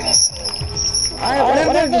 Alright,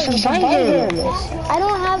 whatever, just invite him. I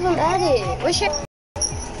don't have him added. Where's your...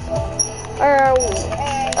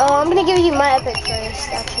 I'm gonna give you my epic first,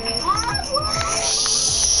 actually.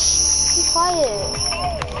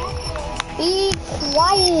 Be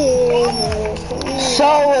quiet. So,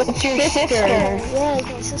 it's your sister. Yeah, it's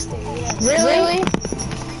my sister. Yes. Really?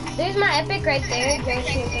 There's my epic right there.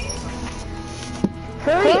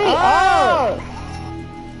 Hurry up!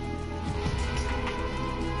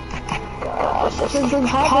 Gosh, this is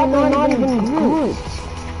probably not even good.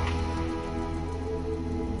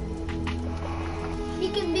 He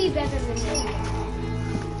can be better than me.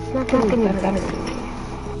 Not gonna be better than me.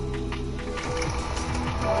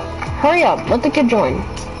 Hurry up, let the kid join.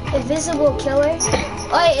 Invisible killer.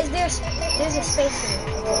 Oh, wait, there's a space here.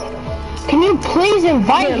 Can you please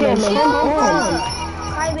invite him?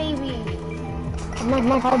 Cry baby. I'm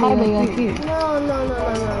not hiding on you. No,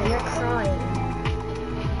 you're crying.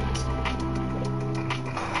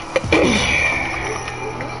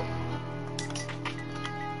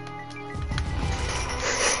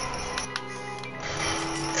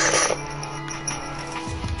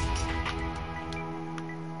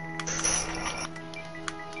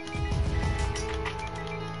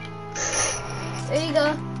 There you go.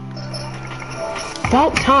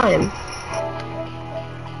 About time.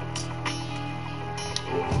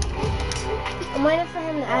 I'm waiting for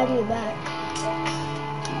him to add me back.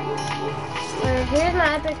 Here's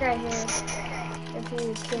my epic right here. If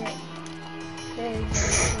you can't. There you go.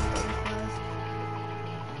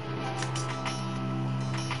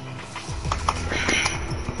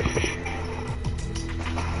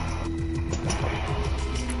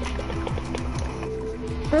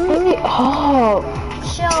 Oh.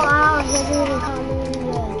 Chill out. He hasn't even commented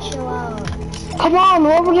yet. Chill out. Come on,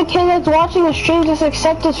 whoever the kid that's watching the stream, just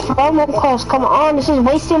accept this promo quest. Come on, this is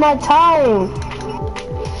wasting my time.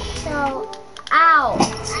 Chill out.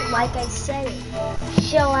 Like I said.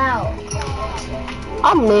 Chill out.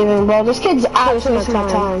 I'm leaving, bro. This kid's actually wasting my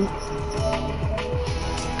time.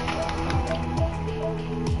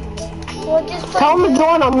 Well, just Tell him to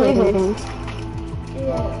join, I'm leaving.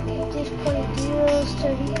 Yeah, just play duos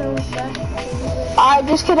till he comes back. Alright,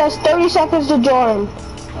 this kid has 30 seconds to join.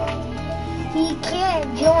 He can't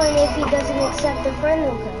join if he doesn't accept the friend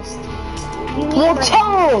request. You need Well,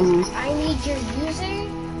 tell him. I need your user.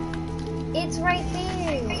 It's right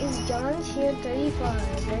there. It's John Shield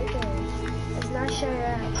 35 right there. It's not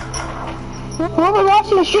Chirac. Whoever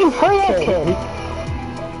watching the stream, hurry up, kid.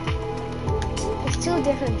 It's two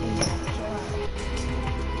different people.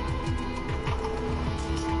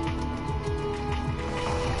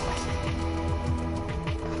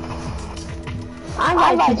 I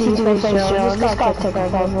like to do this show. This guy took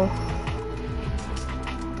over.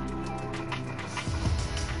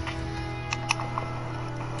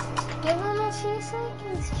 Give him a few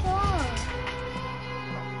seconds, John.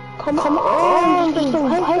 Come on, just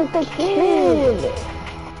invite the kid.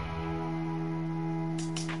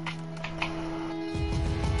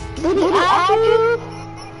 Did he add you?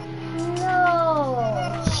 No.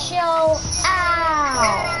 Chill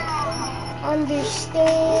out.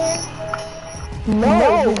 Understand?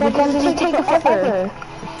 No, because it take forever.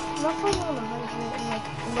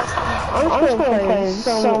 I'm just gonna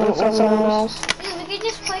play someone else. Dude, we could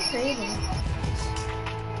just play creative.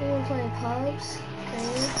 We can play pubs,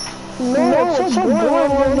 creative. No, it's so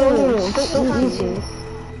boring. It's so easy.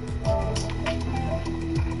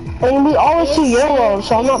 And we always do YOLO,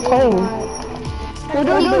 so I'm not playing. We're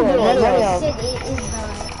doing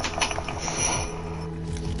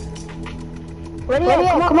Ready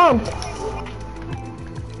up, come on.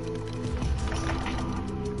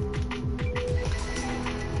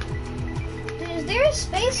 Dude, is there a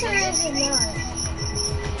space or is it not?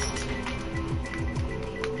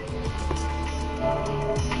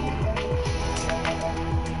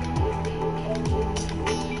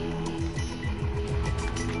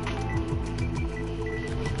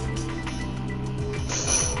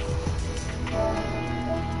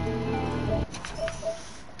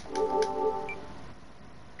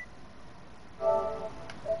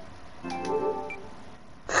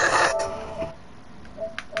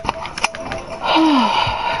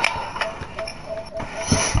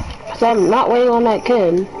 So I'm not waiting on that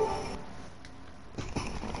kid.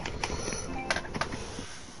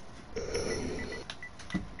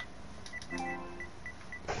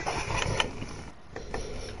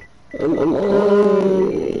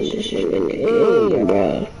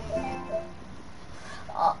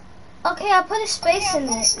 Okay, I'll put a space in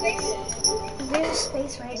it. There's a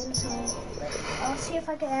space right inside. I'll see if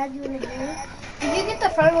I can add you in the game. Did you get the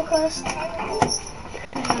friend request?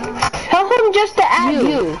 Tell him just to add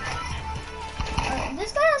you.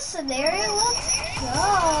 This guy has scenario? Let's go.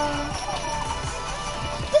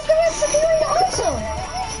 This guy has scenario also.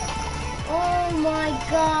 Oh my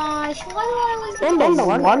gosh. Why do I always get And the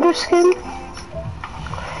wonder skin?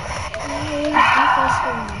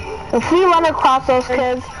 If we run across those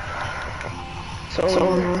kids,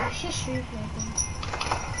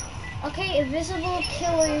 okay, invisible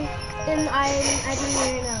killer. Then I'm adding you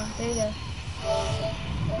right now. There you go.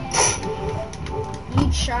 You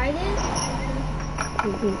tried it?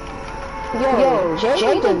 Yo,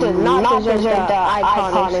 Jacob did not deserve the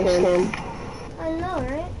iconic skin. I know,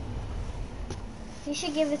 right? You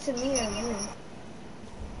should give it to me or you.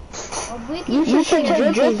 You should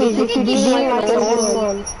take Drippy's if you didn't like the old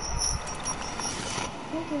one.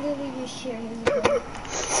 We can literally just share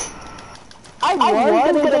his. I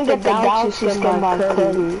was gonna get the Galaxy skin, but I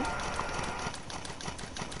couldn't.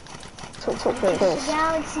 What's this? It's a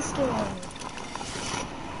galaxy skin.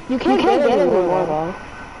 You can't get it anymore, though.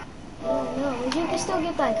 No, you can still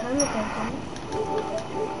get that kind of thing.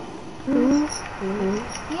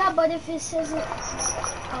 Yeah, but if it says it...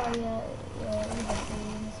 Oh, yeah,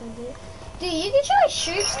 dude, you can try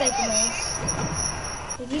shirts like this.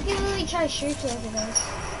 Like, you can really try shirts like this.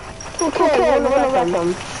 Okay, I'm gonna wreck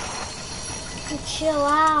them. Dude, chill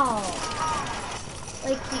out.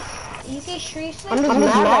 Like, you can shriek like I'm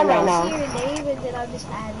just mad right now. See your name and then I'll just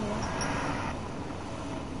add you.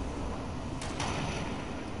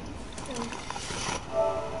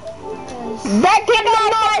 That did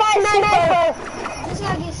not sniper! This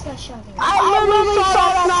guy gets that shot. I literally saw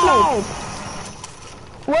that snipe!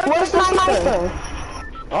 Where's the sniper?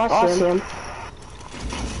 Awesome.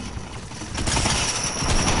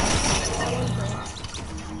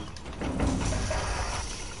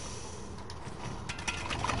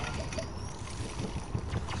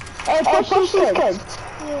 Hey, push these kids.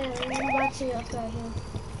 Yeah, I'm about to after I heal.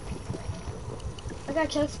 I got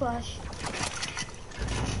chug splash.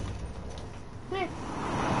 Come here.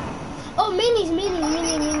 Oh, mini.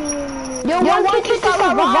 Yo, one kid got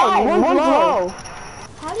revived. One's low.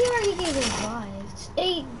 How do you already get revived?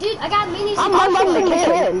 Hey, dude, I got minis. I'm rushing the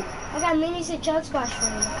kid. I got minis and chug splash for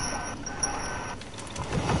you.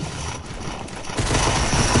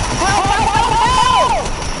 Help!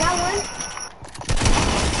 Got one.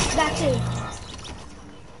 Got two.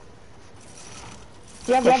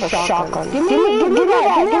 You have a shotgun. Give me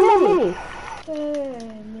that.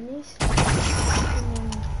 Minis.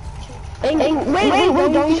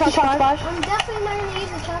 Wait, don't use chug splash. I'm definitely not gonna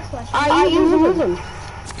use the chug splash. Alright, use them.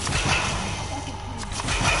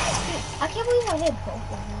 I can't believe I hit both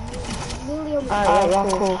of them. Literally almost.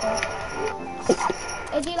 Alright, cool.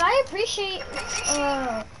 Hey, dude, I appreciate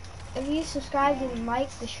if you subscribe and like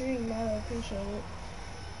the stream. I would appreciate it.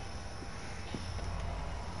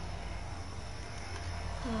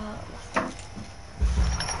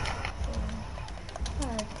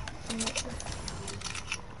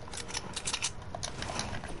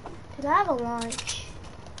 Could I have a launch?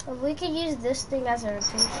 If we could use this thing as a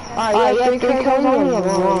rotation. Alright, three kills only have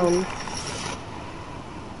one.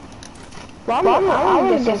 Well, I'm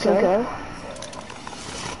gonna get some good.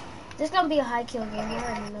 This is gonna be a high kill game, I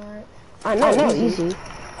already know it. I know, it's easy.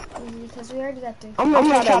 Because we already got 3 kills. I'm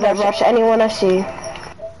gonna try to rush anyone I see.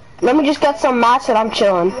 Let me just get some mats and I'm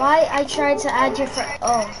chilling. Why I tried to add your friend?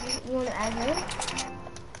 Oh, you want to add him?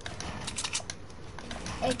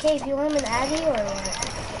 Hey, Cave, you want him to add you or what?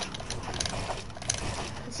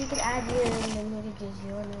 Because he could add you and then he could just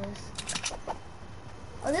join us.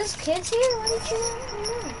 Oh, there's kids here? Why did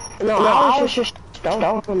you No, I was just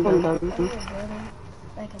stoning them.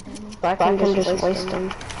 Like a dummy. I can just waste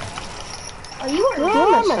them. Oh, you are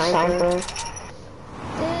I'm a sniper.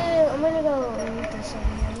 Dude, I'm gonna go loot this over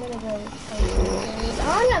here. I'm gonna go I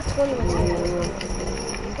only have 21 seconds.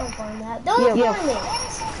 Don't farm that. Don't farm it. Don't farm it.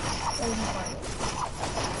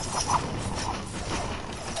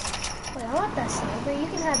 Wait, I want that sniper. You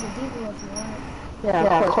can have the deagle if you want.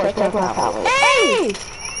 Yeah, of course. Take my power. Hey!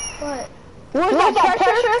 What? Was that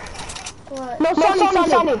pressure? What? No,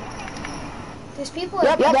 Sonny. There's people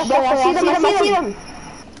Yep, I see them.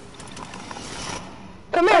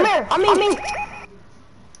 Come here. I mean.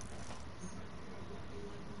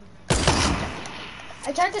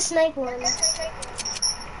 I tried to snipe one.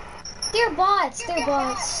 They're bots. No,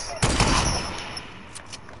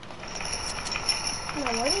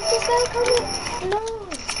 why did this guy come in? No.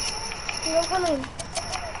 They're coming.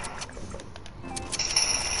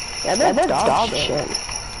 Yeah, they're dog shit.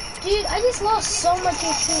 Dude, I just lost so much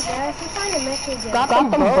HP, guy. If you find a mech again. Got them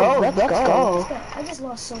both. Let's go. I just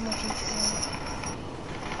lost so much HP.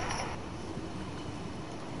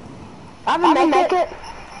 I have a mech kit.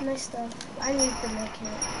 Nice stuff. I need the mech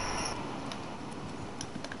kit.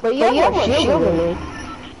 But you have a shield with me.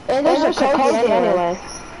 And there's a code anyway.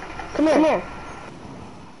 Come here.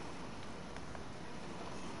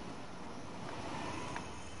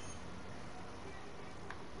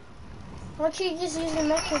 Why don't you just use the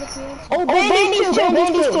mech kit if you want to? Oh,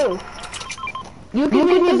 bandies too. You can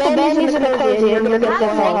use the bandies in the cozy and you're gonna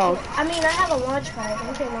get more health. I mean, I have a launch pad.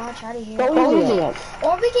 We can launch out of here. Don't use it.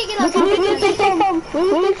 Or we can get a We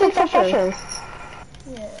can take pressure.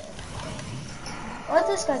 Yeah. Let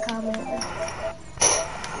this guy comment.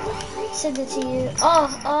 Send it to you.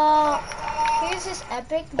 Here's this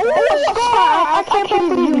epic. Oh, I can't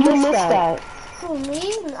believe you missed that. Who, me?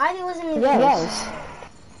 I wasn't even. Yes.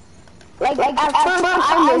 Like at first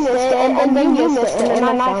I missed it, and then you missed it, and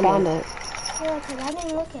then I found it. Yeah, because I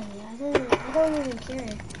didn't look at it. I don't even care.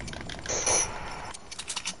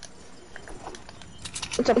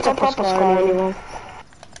 It's a purple scar anyway.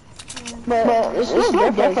 But it's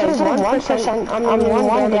no difference. It's 1%. I mean,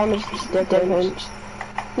 1 damage difference.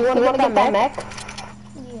 You wanna get that mech?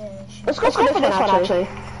 Yeah, sure. Let's go for this one actually.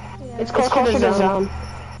 Yeah. It's closer to the zone.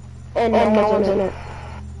 And no one's in it.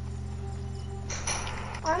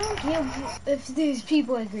 I don't care if these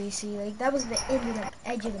people are greasy. Like, that was the end of the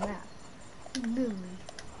edge of the map. Literally.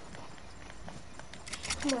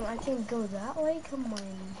 Come on, I can't go that way. Come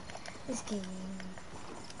on. This game.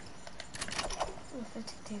 If I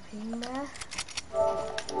take taping there.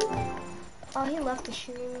 Oh, he left the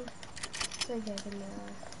stream. So yeah,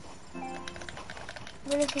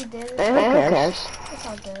 even if he did, Who cares? it's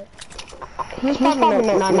all good. He's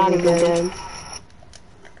probably not even good.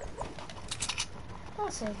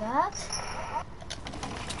 Don't say that.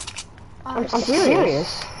 I'm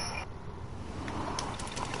serious.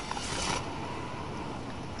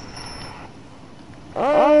 Oh.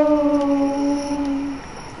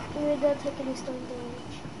 You're not taking any stone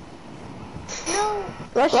damage. No!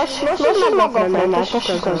 Let's just not go for the match. No,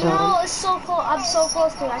 it's so close. I'm so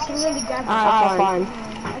close to it. I can really grab it. Alright, fine.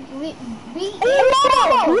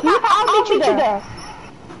 I'll meet you there.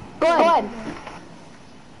 Go ahead.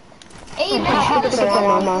 Aim No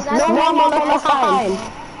left behind.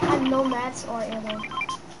 I have no mats or ammo.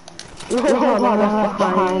 No left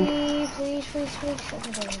behind. Please.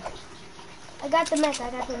 Okay. I got the mech.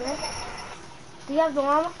 Do you have the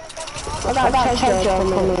llama? I got check for a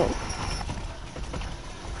minute.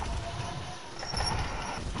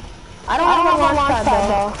 I don't have a launch pad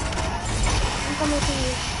though. I'm coming to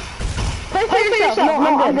you. Play for yourself. No,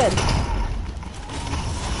 I'm good.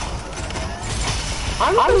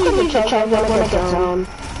 I'm gonna use the check when I get zone.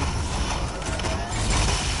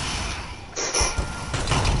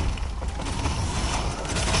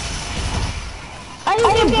 I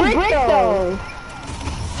didn't get brick though.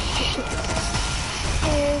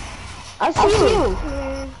 I see you.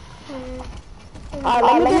 Let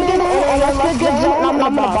me get in and let's get good zone on the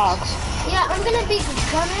box. Yeah, I'm gonna be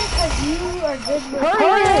gunner because you are good with.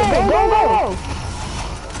 Hurry, go.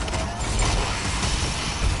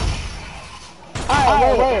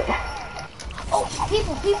 Alright, wait. Oh,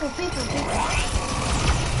 people.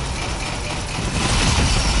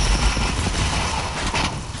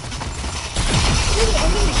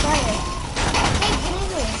 I'm gonna try it. Hey, get in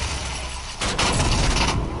here.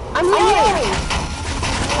 I'm here.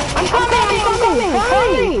 I'm coming.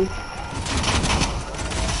 Hurry.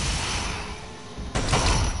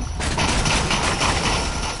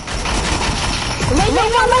 No.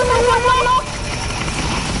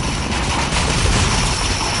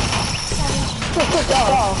 Go.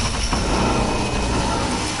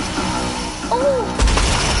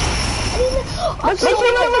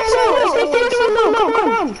 No, come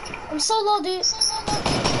on. I'm so low, dude.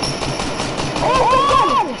 Oh,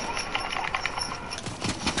 God.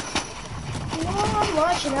 You know what? I'm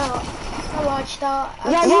launching out. I launched out.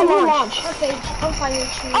 Yeah, you launch. Okay, I'm firing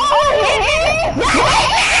tree.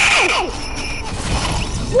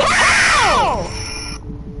 Wow!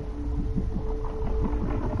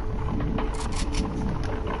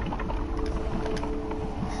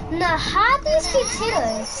 Now, how do these kids hit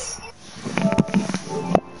us?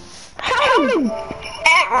 How did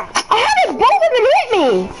both of them hit me?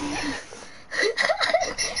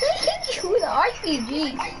 He hit you with an RPG.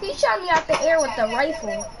 He shot me out the air with the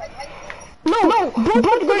rifle. No,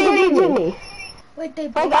 both grenades hit me. Wait, they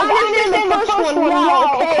both. Like, I understand the first one,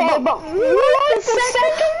 yeah, okay, but what the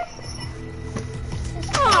second?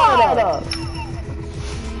 Hold up.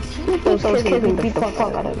 Those kids beat the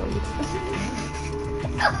fuck out of them.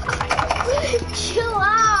 Chill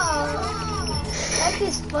out. That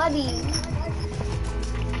is funny.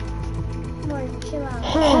 Come on, chill out.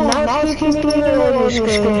 Now it's keeping me on the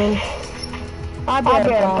screen. I better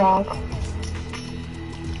talk.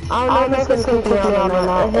 I don't know if it's gonna kick me out or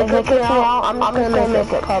not. If it kicks me out, I'm just gonna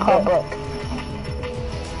make it public.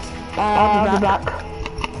 I'll be back.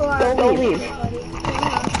 Don't leave.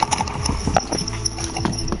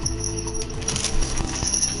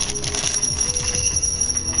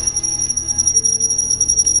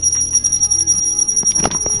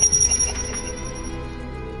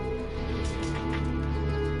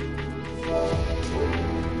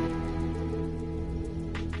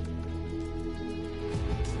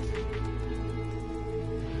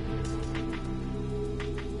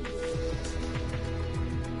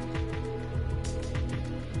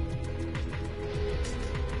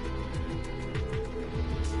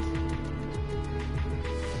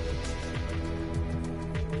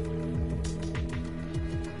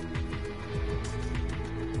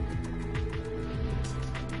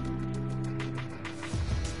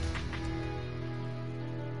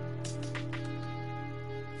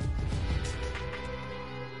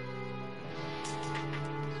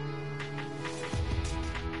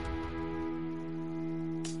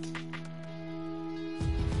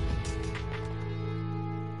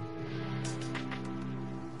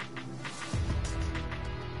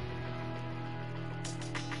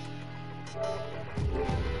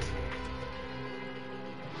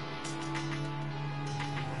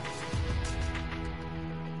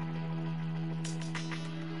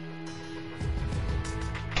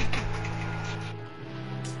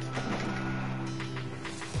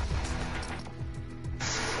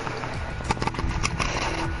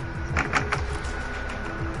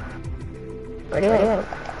 Ready up.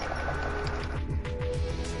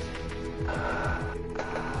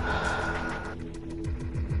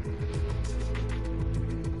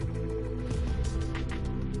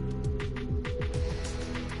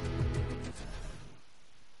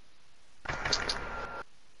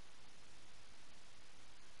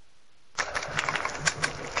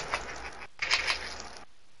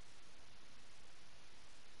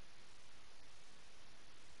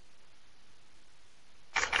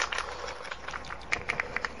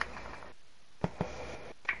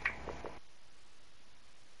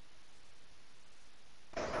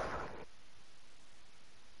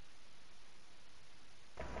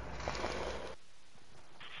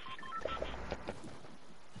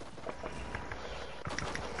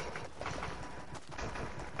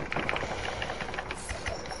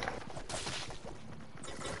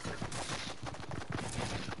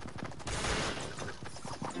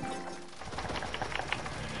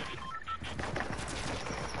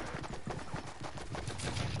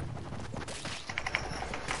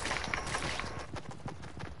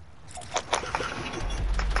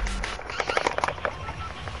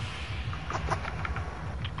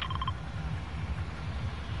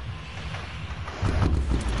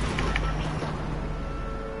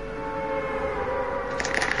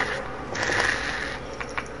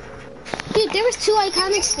 Dude, there was 2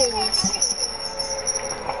 iconic skins.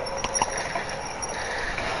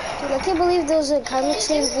 Dude, I can't believe those iconic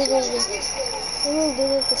skins did it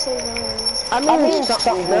at the same time. I mean,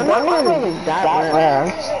 they're not really that rare.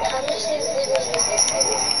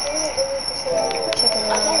 Check it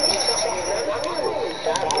out.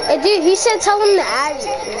 Hey, dude, he said tell him to add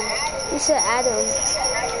you. He said add him.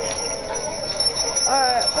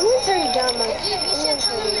 Alright, I'm gonna turn you down, Mike. I'm gonna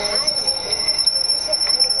turn you down.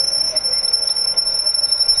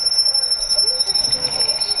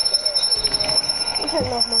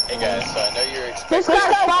 Hey guys, so I know you're expecting This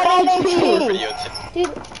guy's 5 HP.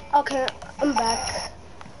 Dude, okay, I'm back.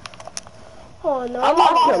 Oh no, I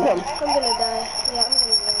lost him. I'm gonna die. Yeah, I'm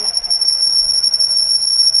gonna die.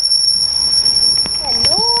 That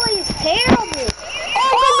noise is terrible. Oh,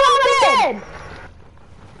 I'm dead!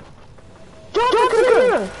 Jonathan, come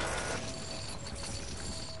here!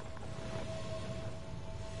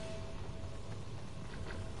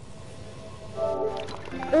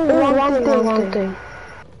 Wrong thing.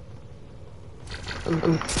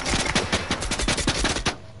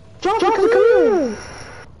 Jonathan, come here!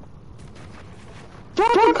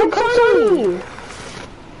 Jonathan, come on me!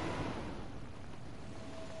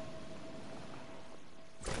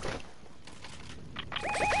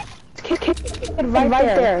 Right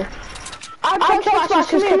there. I'll flash,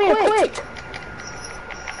 come here, quick!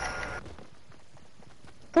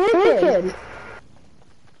 Wicked!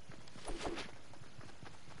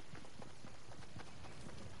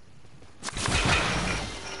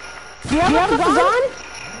 Do you have a gun?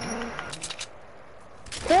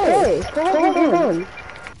 Hey, hold on.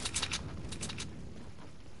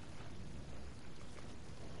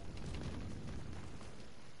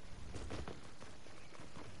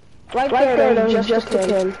 Right there, there's just a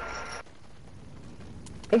kid.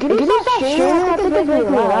 Hey, can you stop streaming? I think it's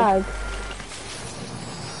making me lag.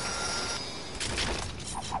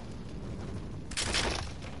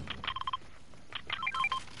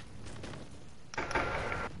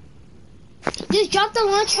 Just drop the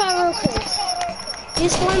launch pad real quick.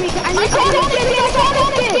 Just for me. I need to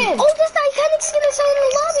Kid! Oh, that's the iconic skin I saw in the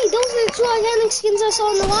lobby. Those are the 2 iconic skins I saw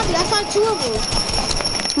in the lobby. I found 2 of them.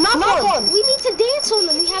 Not one! We need to dance on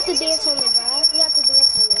them. We have to dance on them, bro. We have to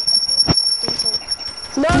dance on them. Dance on them.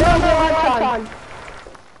 No, icon.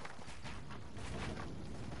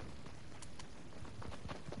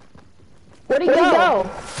 Where'd he go?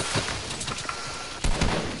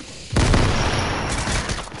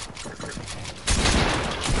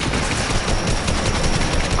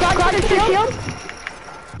 Got his shield?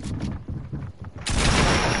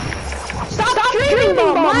 Stop streaming, bro!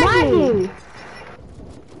 Lagging!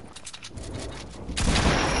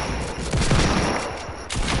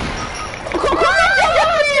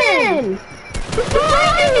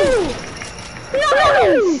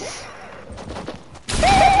 Nice!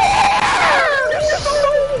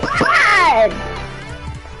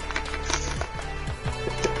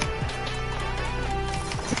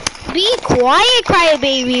 Be quiet,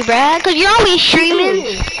 crybaby, bruh, cause you're always streaming.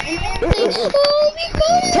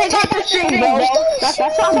 Take off the stream, bro. That's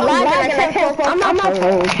not lagging. I'm not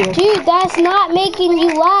playing with you. Dude, that's not making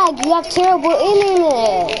you lag. You have terrible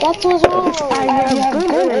internet. That's what's wrong. I have good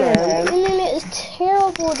internet. Internet is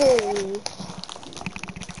terrible, dude.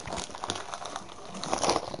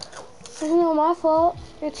 It's not my fault.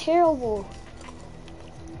 You're terrible.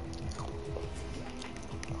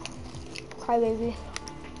 crybaby.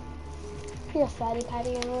 You're a fatty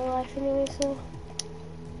patty in real life anyway, so.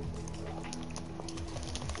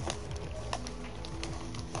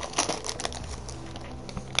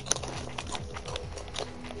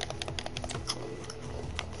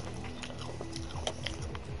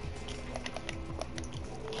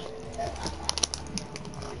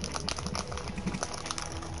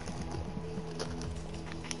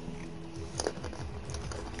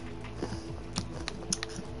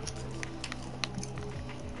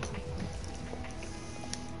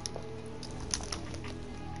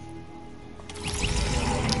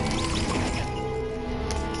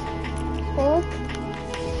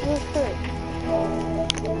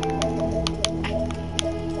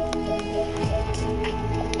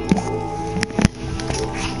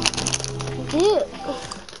 Dude,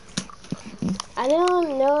 I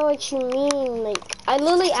don't know what you mean. Like, I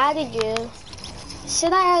literally added you.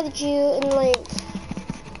 Said I added you and like,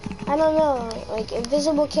 I don't know. Like,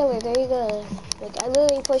 invisible killer. There you go. Like, I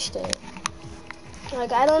literally pushed it.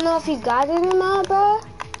 Like, I don't know if you got it or not, bro.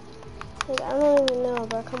 Like, I don't even know,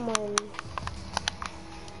 bro. Come on.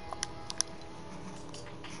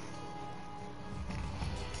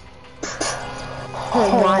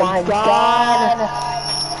 Oh my god.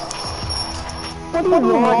 What do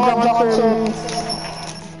you want, Johnson?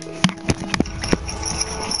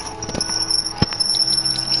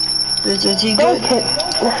 Is he Don't good? hit.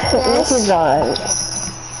 Yes, he's alright.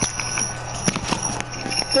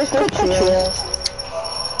 Just put you.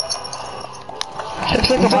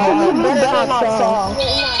 You better not saw.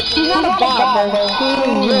 He's not a bot, but he's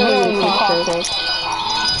really toxic.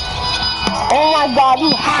 Oh my god, you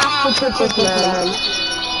have to put this man.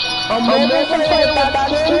 I'm never playing with that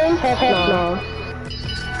skin? Heck no.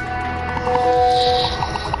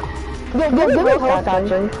 Yo, give me host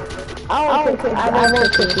actually. I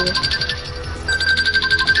won't pick you.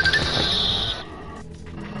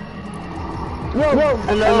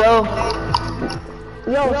 Hello.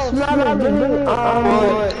 Yo, Snobby, give me,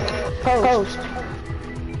 host.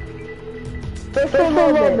 Just for a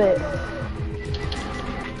little bit.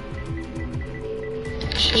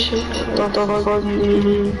 What the fuck do you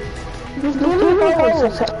mean? Just give me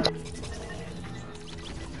host.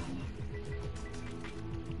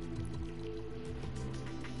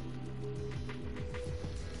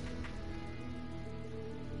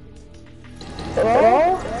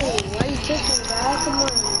 Hello? Why are you kicking, bro? Come on.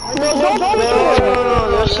 No, that's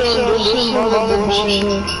some other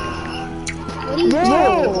bullshit. What are you doing?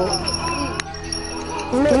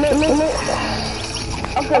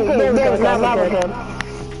 Okay, there we go, now we're good.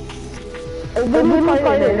 Give me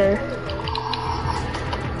fighter.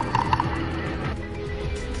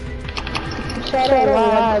 Shadow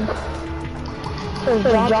lag.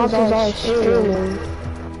 John's always streaming.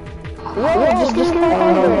 Whoa, just give me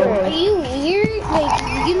fighter. Are you weird? Like,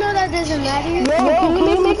 you know that doesn't matter? Yo, can you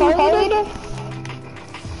make me fighter?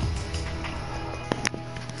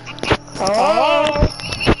 Oh.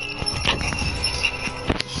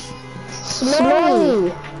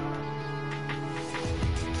 Smelly.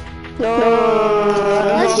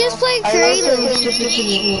 Let's just play creative.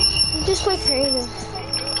 Just play creative.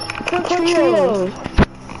 Trios.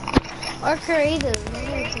 Or creative.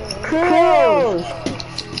 Trios.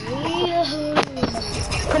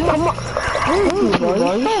 Come on.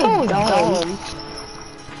 You're so dumb.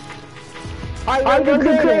 I'm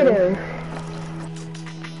creative.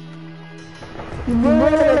 You're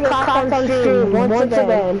gonna cock on stream once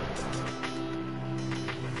again.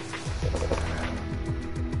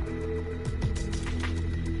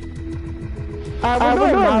 We're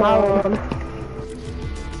doing my one.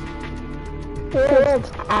 It's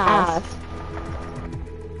ass.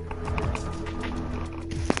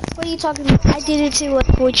 What are you talking about? I didn't say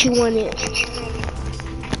what you wanted.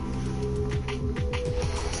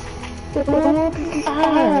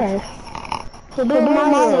 Ass. So do my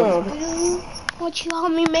world. What you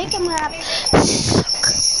help me make him rap?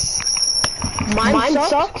 Mine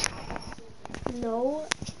sucks? No.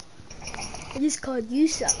 I just called you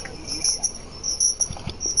suck.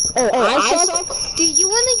 Oh, I suck? Do you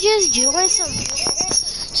want to just join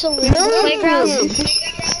some random playgrounds?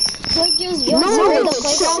 Like just join some random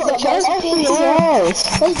playgrounds and just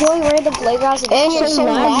let's join random playgrounds and just so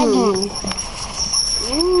laggy.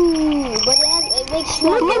 Ooh, but it makes you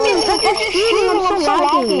I'm so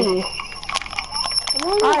laggy.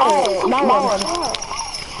 Alright, my one.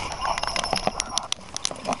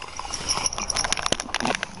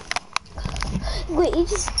 Wait, you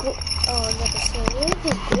just oh, I was about to say, where did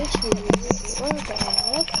this glitch me? What the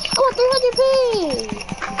heck? I'm at 300 ping!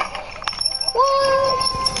 What?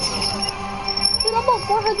 Dude, I'm on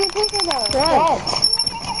 400 ping right now. What?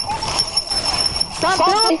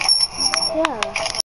 Stop.